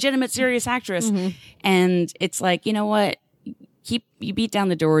be a legitimate, serious actress. And it's like, you know what? You beat down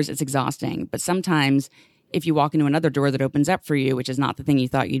the doors. It's exhausting. But sometimes if you walk into another door that opens up for you, which is not the thing you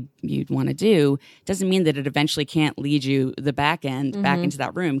thought you'd want to do, doesn't mean that it eventually can't lead you the back end back into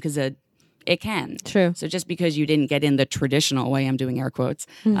that room, because it can. True. So just because you didn't get in the traditional way, I'm doing air quotes,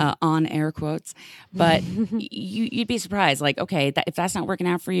 on air quotes, but you'd be surprised. Like, okay, if that's not working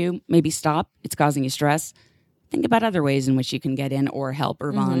out for you, maybe stop. It's causing you stress. Think about other ways in which you can get in or help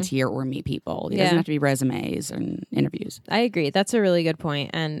or volunteer or meet people. It doesn't have to be resumes and interviews. I agree. That's a really good point.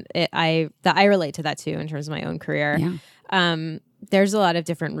 And I relate to that too in terms of my own career. Yeah. There's a lot of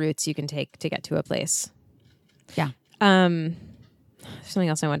different routes you can take to get to a place. Yeah. There's something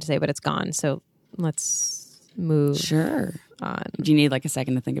else I want to say, but it's gone. So let's move on. Do you need like a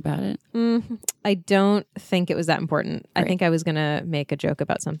second to think about it? I don't think it was that important. Great. I think I was going to make a joke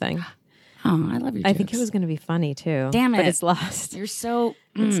about something. Oh, I love your jokes. I think it was going to be funny too. Damn it. But it's lost. You're so...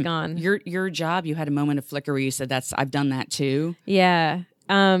 It's gone. Your job, you had a moment of flicker where you said, I've done that too. Yeah.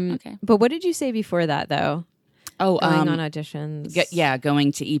 Okay. But what did you say before that though? Oh, going on auditions.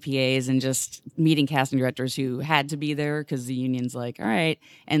 Going to EPAs and just meeting casting directors who had to be there because the union's like, all right.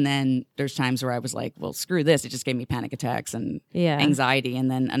 And then there's times where I was like, well, screw this. It just gave me panic attacks and anxiety.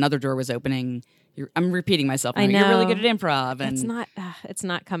 And then another door was opening. I'm repeating myself now. I know. You're really good at improv. And it's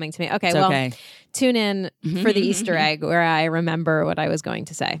not coming to me. Okay, tune in for the Easter egg where I remember what I was going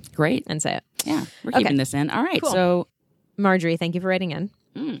to say. Great. And say it. Yeah, we're keeping this in. All right. Cool. So, Marjorie, thank you for writing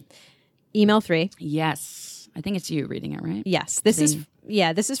in. Email 3. Yes. I think it's you reading it, right? Yes. This is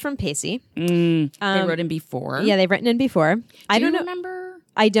Yeah, this is from Pacey. They wrote in before. Yeah, they've written in before. I don't know. Remember?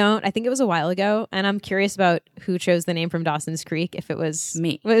 I don't. I think it was a while ago, and I'm curious about who chose the name from Dawson's Creek. If it was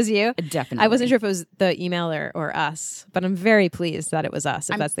me, was you? Definitely. I wasn't sure if it was the emailer or us, but I'm very pleased that it was us.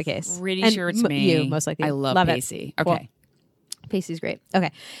 If that's the case, pretty sure it's me. You most likely. I love Pacey. It. Okay, cool. Pacey's great.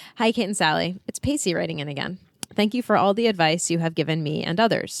 Okay, hi Kate and Sally. It's Pacey writing in again. Thank you for all the advice you have given me and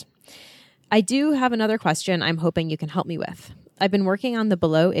others. I do have another question I'm hoping you can help me with. I've been working on the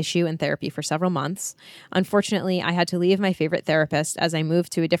below issue in therapy for several months. Unfortunately, I had to leave my favorite therapist as I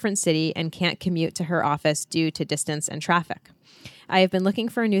moved to a different city and can't commute to her office due to distance and traffic. I have been looking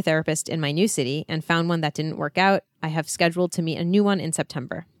for a new therapist in my new city and found one that didn't work out. I have scheduled to meet a new one in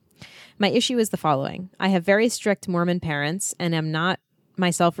September. My issue is the following. I have very strict Mormon parents and am not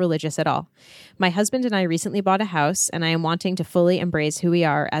myself religious at all. My husband and I recently bought a house, and I am wanting to fully embrace who we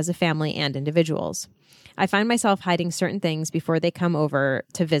are as a family and individuals. I find myself hiding certain things before they come over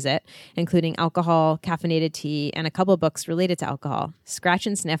to visit, including alcohol, caffeinated tea, and a couple books related to alcohol, scratch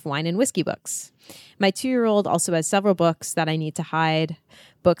and sniff wine and whiskey books. My 2-year-old also has several books that I need to hide,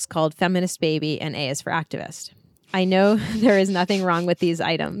 books called Feminist Baby and A is for Activist. I know there is nothing wrong with these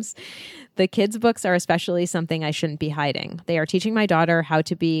items. The kids' books are especially something I shouldn't be hiding. They are teaching my daughter how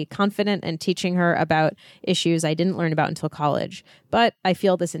to be confident and teaching her about issues I didn't learn about until college. But I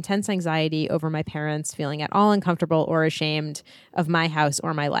feel this intense anxiety over my parents feeling at all uncomfortable or ashamed of my house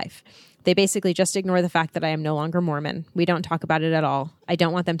or my life. They basically just ignore the fact that I am no longer Mormon. We don't talk about it at all. I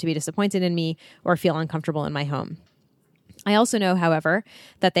don't want them to be disappointed in me or feel uncomfortable in my home. I also know, however,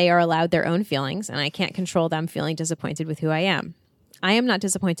 that they are allowed their own feelings, and I can't control them feeling disappointed with who I am. I am not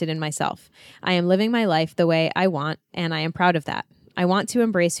disappointed in myself. I am living my life the way I want, and I am proud of that. I want to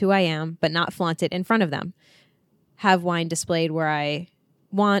embrace who I am, but not flaunt it in front of them. Have wine displayed where I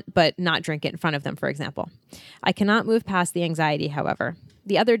want, but not drink it in front of them, for example. I cannot move past the anxiety, however.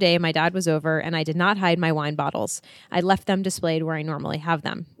 The other day, my dad was over, and I did not hide my wine bottles. I left them displayed where I normally have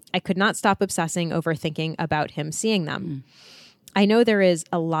them. I could not stop obsessing over thinking about him seeing them. I know there is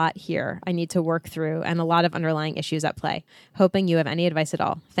a lot here I need to work through and a lot of underlying issues at play. Hoping you have any advice at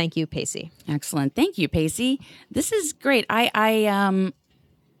all. Thank you, Pacey. Excellent. Thank you, Pacey. This is great. I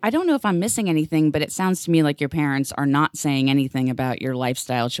don't know if I'm missing anything, but it sounds to me like your parents are not saying anything about your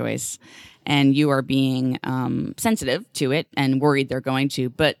lifestyle choice, and you are being sensitive to it and worried they're going to.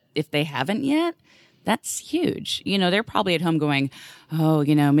 But if they haven't yet, that's huge. You know, they're probably at home going, oh,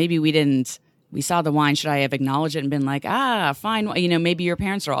 you know, maybe we saw the wine. Should I have acknowledged it and been like, fine. You know, maybe your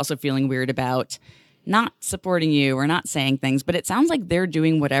parents are also feeling weird about not supporting you or not saying things. But it sounds like they're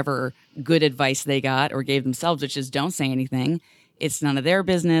doing whatever good advice they got or gave themselves, which is don't say anything. It's none of their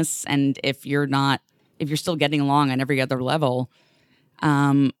business. And if you're still getting along on every other level,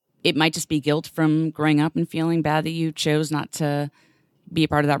 it might just be guilt from growing up and feeling bad that you chose not to be a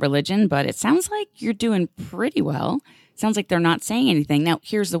part of that religion. But it sounds like you're doing pretty well. Sounds like they're not saying anything. Now,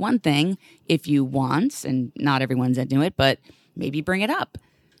 here's the one thing. If you want, and not everyone's into it, but maybe bring it up.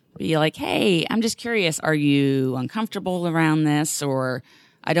 Be like, hey, I'm just curious. Are you uncomfortable around this? Or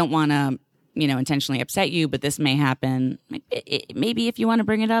I don't want to, intentionally upset you, but this may happen. Maybe if you want to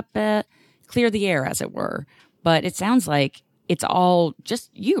bring it up, clear the air, as it were. But it sounds like it's all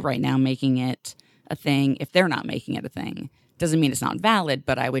just you right now making it a thing. If they're not making it a thing, doesn't mean it's not valid,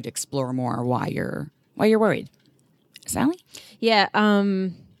 but I would explore more why you're worried. Sally? Yeah.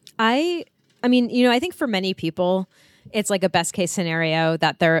 I think for many people, it's like a best case scenario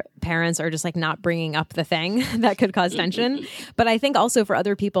that their parents are just like not bringing up the thing that could cause tension. But I think also for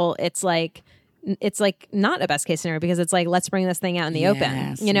other people, it's like not a best case scenario because it's like, let's bring this thing out in the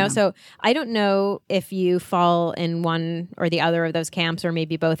open, Yeah. So I don't know if you fall in one or the other of those camps or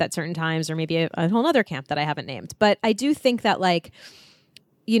maybe both at certain times or maybe a whole other camp that I haven't named. But I do think that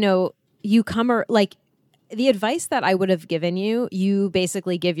the advice that I would have given you, you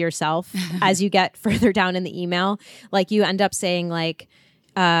basically give yourself as you get further down in the email. Like you end up saying like,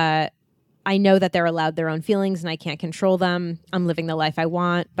 I know that they're allowed their own feelings and I can't control them. I'm living the life I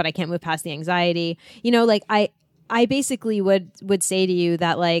want, but I can't move past the anxiety. I basically would say to you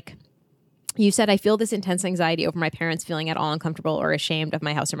that like, you said, I feel this intense anxiety over my parents feeling at all uncomfortable or ashamed of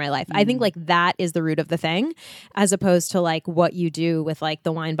my house or my life. I think like that is the root of the thing, as opposed to like what you do with like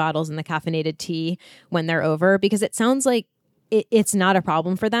the wine bottles and the caffeinated tea when they're over, because it sounds like it's not a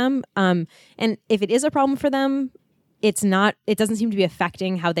problem for them. And if it is a problem for them, it doesn't seem to be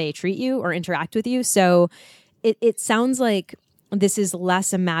affecting how they treat you or interact with you. So it sounds like this is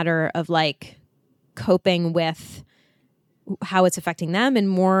less a matter of like coping with how it's affecting them and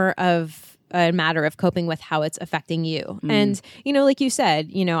more of a matter of coping with how it's affecting you. And, like you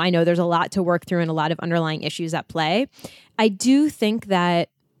said, I know there's a lot to work through and a lot of underlying issues at play. I do think that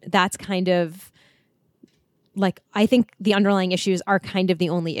that's kind of like, I think the underlying issues are kind of the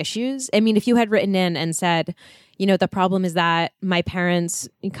only issues. I mean, if you had written in and said, the problem is that my parents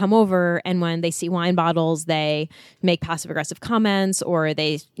come over and when they see wine bottles, they make passive aggressive comments or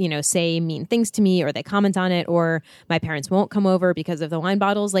they, say mean things to me or they comment on it, or my parents won't come over because of the wine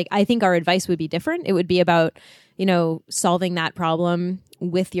bottles. Like, I think our advice would be different. It would be about, solving that problem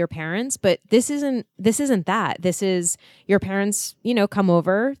with your parents. But this isn't that. This is your parents, come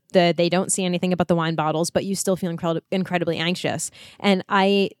over, they don't see anything about the wine bottles, but you still feel incredibly anxious. And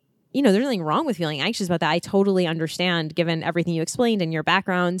there's nothing wrong with feeling anxious about that. I totally understand, given everything you explained and your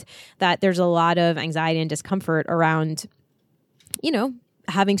background, that there's a lot of anxiety and discomfort around,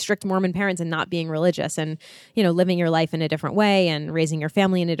 having strict Mormon parents and not being religious and, living your life in a different way and raising your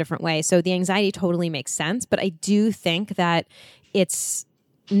family in a different way. So the anxiety totally makes sense. But I do think that it's,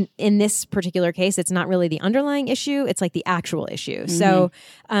 in this particular case, it's not really the underlying issue. It's like the actual issue. So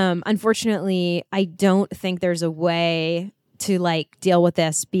unfortunately, I don't think there's a way to like deal with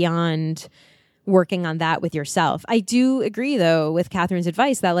this beyond working on that with yourself. I do agree though with Catherine's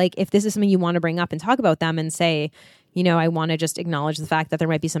advice that like, if this is something you want to bring up and talk about them and say, I want to just acknowledge the fact that there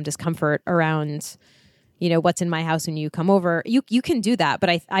might be some discomfort around, what's in my house when you come over, you can do that.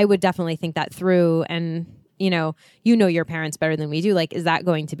 But I would definitely think that through and, your parents better than we do. Like, is that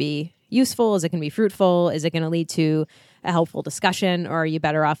going to be useful? Is it going to be fruitful? Is it going to lead to a helpful discussion, or are you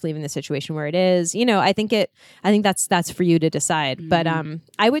better off leaving the situation where it is? I think that's for you to decide. But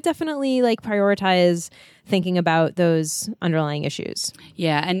I would definitely like prioritize thinking about those underlying issues.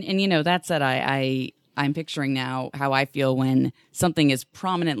 Yeah, and that said, I'm picturing now how I feel when something is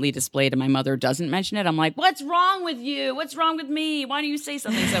prominently displayed and my mother doesn't mention it. I'm like, what's wrong with you? What's wrong with me? Why don't you say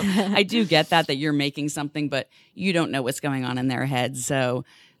something? So I do get that you're making something, but you don't know what's going on in their heads. So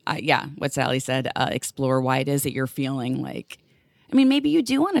what Sally said, explore why it is that you're feeling like, I mean, maybe you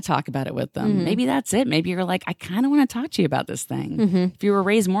do want to talk about it with them. Mm-hmm. Maybe that's it. Maybe you're like, I kind of want to talk to you about this thing. Mm-hmm. If you were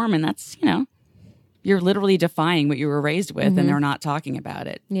raised Mormon, that's, you're literally defying what you were raised with and they're not talking about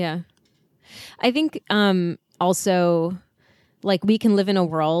it. Yeah. I think also, like, we can live in a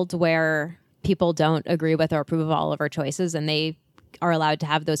world where people don't agree with or approve of all of our choices, and they are allowed to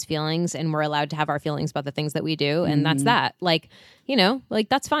have those feelings, and we're allowed to have our feelings about the things that we do. And that's that. Like,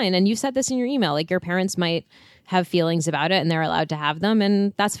 that's fine. And you said this in your email, like, your parents might have feelings about it and they're allowed to have them,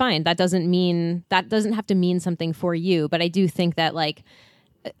 and that's fine. That doesn't have to mean something for you. But I do think that like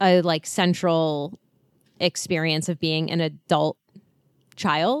a central experience of being an adult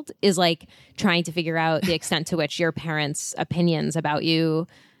child is like trying to figure out the extent to which your parents' opinions about you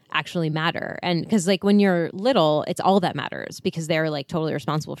actually matter. And because like when you're little, it's all that matters because they're like totally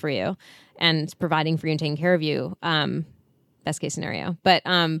responsible for you and providing for you and taking care of you. Best case scenario. But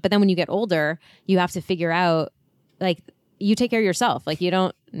then when you get older, you have to figure out like you take care of yourself. Like you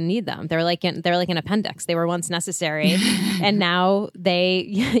don't need them. They're like an appendix. They were once necessary and now they,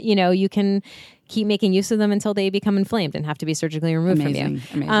 you can keep making use of them until they become inflamed and have to be surgically removed from you.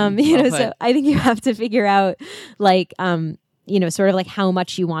 Amazing. So I think you have to figure out like, sort of like how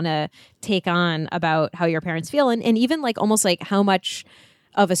much you want to take on about how your parents feel and even like almost like how much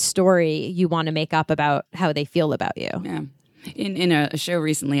of a story you want to make up about how they feel about you. Yeah. In a show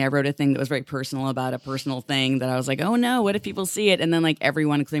recently, I wrote a thing that was very personal about a personal thing that I was like, oh no, what if people see it? And then like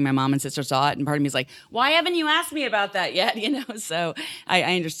everyone, including my mom and sister, saw it. And part of me is like, why haven't you asked me about that yet? So I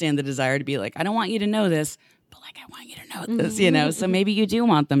understand the desire to be like, I don't want you to know this, but like, I want you to know this, So maybe you do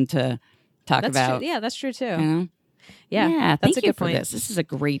want them to talk about. True. Yeah, that's true too. Yeah, that's thank a you good for point. This is a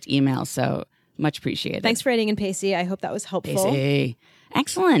great email. So much appreciated. Thanks for writing in, Pacey. I hope that was helpful. Pacey.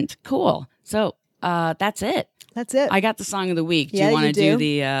 Excellent. Cool. So that's it. That's it. I got the song of the week. Do Yeah, you want to you do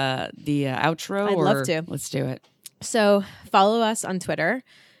the outro? I'd love to. Let's do it. So follow us on Twitter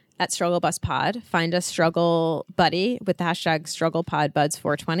at StruggleBusPod. Find us Struggle Buddy with the hashtag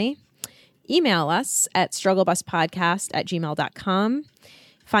StrugglePodBuds420. Email us at strugglebuspodcast@gmail.com.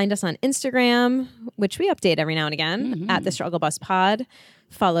 Find us on Instagram, which we update every now and again, at the Struggle Bus Pod.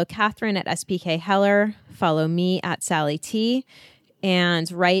 Follow Catherine at SPK Heller. Follow me at Sally T.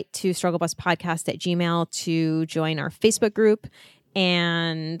 And write to strugglebuspodcast@gmail to join our Facebook group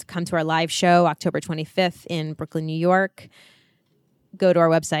and come to our live show October 25th in Brooklyn, New York. Go to our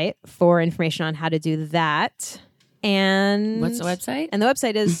website for information on how to do that. And what's the website? And the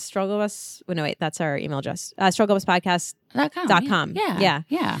website is strugglebus. Oh, no, wait, that's our email address. Strugglebuspodcast.com. Yeah.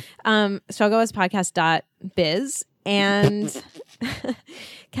 Strugglebuspodcast.biz. And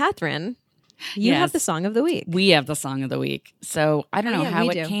Catherine You have Yes. the song of the week. We have the song of the week. So I don't know Yeah, how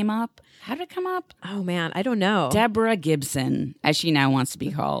we it do. came up. How did it come up? Oh man, I don't know. Deborah Gibson, as she now wants to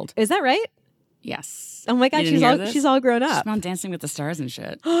be called. Is that right? Yes. Oh my God, You didn't hear this? she's all grown She's up. been on Dancing with the Stars and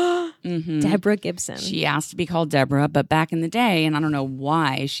shit. Deborah Gibson. She asked to be called Deborah, but back in the day, and I don't know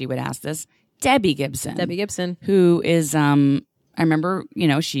why she would ask this, Debbie Gibson. Debbie Gibson. Who is, I remember,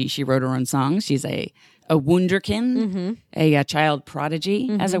 she wrote her own songs. She's a wunderkind, a child prodigy,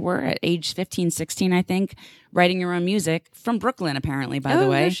 as it were, at age 15, 16, I think, writing her own music from Brooklyn, apparently, by the Oh,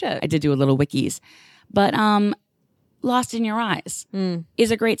 way. no shit. I did do a little wikis. But Lost in Your Eyes is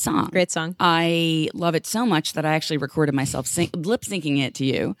a great song. Great song. I love it so much that I actually recorded myself lip syncing it to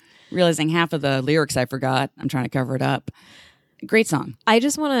you, realizing half of the lyrics I forgot. I'm trying to cover it up. Great song. I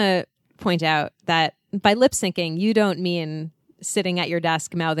just want to point out that by lip syncing, you don't mean sitting at your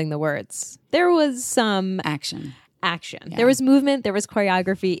desk mouthing the words. There was some Action. action. Yeah. There was movement. There was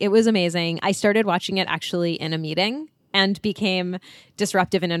choreography. It was amazing. I started watching it actually in a meeting and became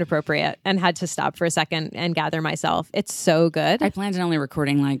disruptive and inappropriate and had to stop for a second and gather myself. It's so good. I planned on only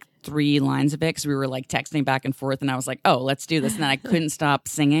recording like 3 lines of it because we were like texting back and forth, and I was like, "Oh, let's do this." And then I couldn't stop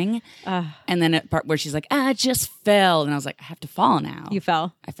singing. And then at part where she's like, "I just fell," and I was like, "I have to fall now." You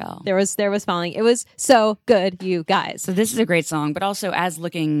fell. I fell. There was falling. It was so good, you guys. So this is a great song, but also as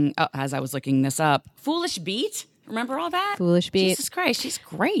I was looking this up, "Foolish Beat." Remember all that? Foolish Beat. Jesus Christ, she's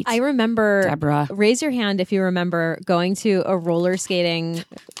great. I remember, Deborah. raise your hand if you remember going to a roller skating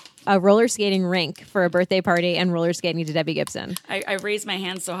rink for a birthday party and roller skating to Debbie Gibson. I raised my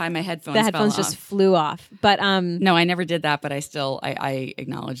hand so high my headphones The headphones fell just off. flew off. But No, I never did that, but I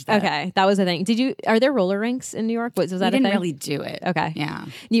acknowledge that. okay, that was a thing. Are there roller rinks in New York? Was that We a didn't thing? really do it. Okay. Yeah.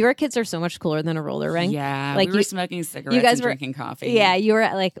 New York kids are so much cooler than a roller rink. Yeah. Like we were you- smoking cigarettes you guys and were drinking coffee. Yeah, you were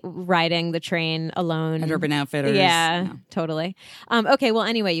like riding the train alone At Urban Outfitters. Yeah, No. totally. Okay, well,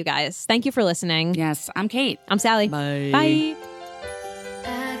 anyway, you guys, thank you for listening. Yes, I'm Kate. I'm Sally. Bye. Bye.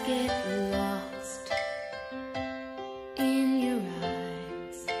 I get lost in your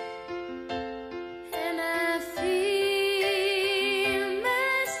eyes, and I feel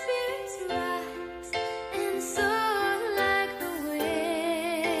my spirits rise and soar like the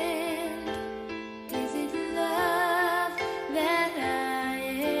wind. Is it love that I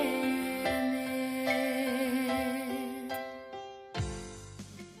am in?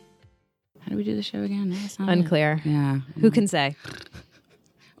 How do we do the show again? No, that's not it. Unclear. Yeah. Who can say?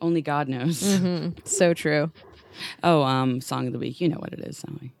 Only God knows. So true. Oh, song of the week. You know what it is,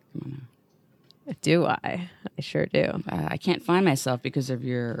 Sally. Come on now. Do I? I sure do. I can't find myself because of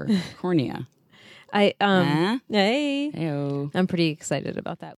your cornea. Hey, Heyo. I'm pretty excited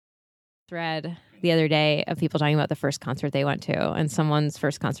about that thread the other day of people talking about the first concert they went to, and someone's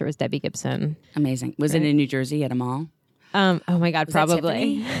first concert was Debbie Gibson. Amazing. Was it in New Jersey at a mall? Oh my God, Was that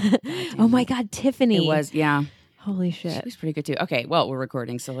probably. Oh my God, Tiffany. It was, yeah. Holy She shit. was pretty good too. Okay, well, we're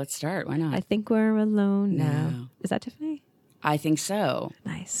recording, so let's start. Why not? I think we're alone now. No. Is that Tiffany? I think so.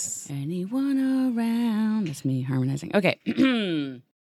 Nice. Anyone around? That's me harmonizing. Okay.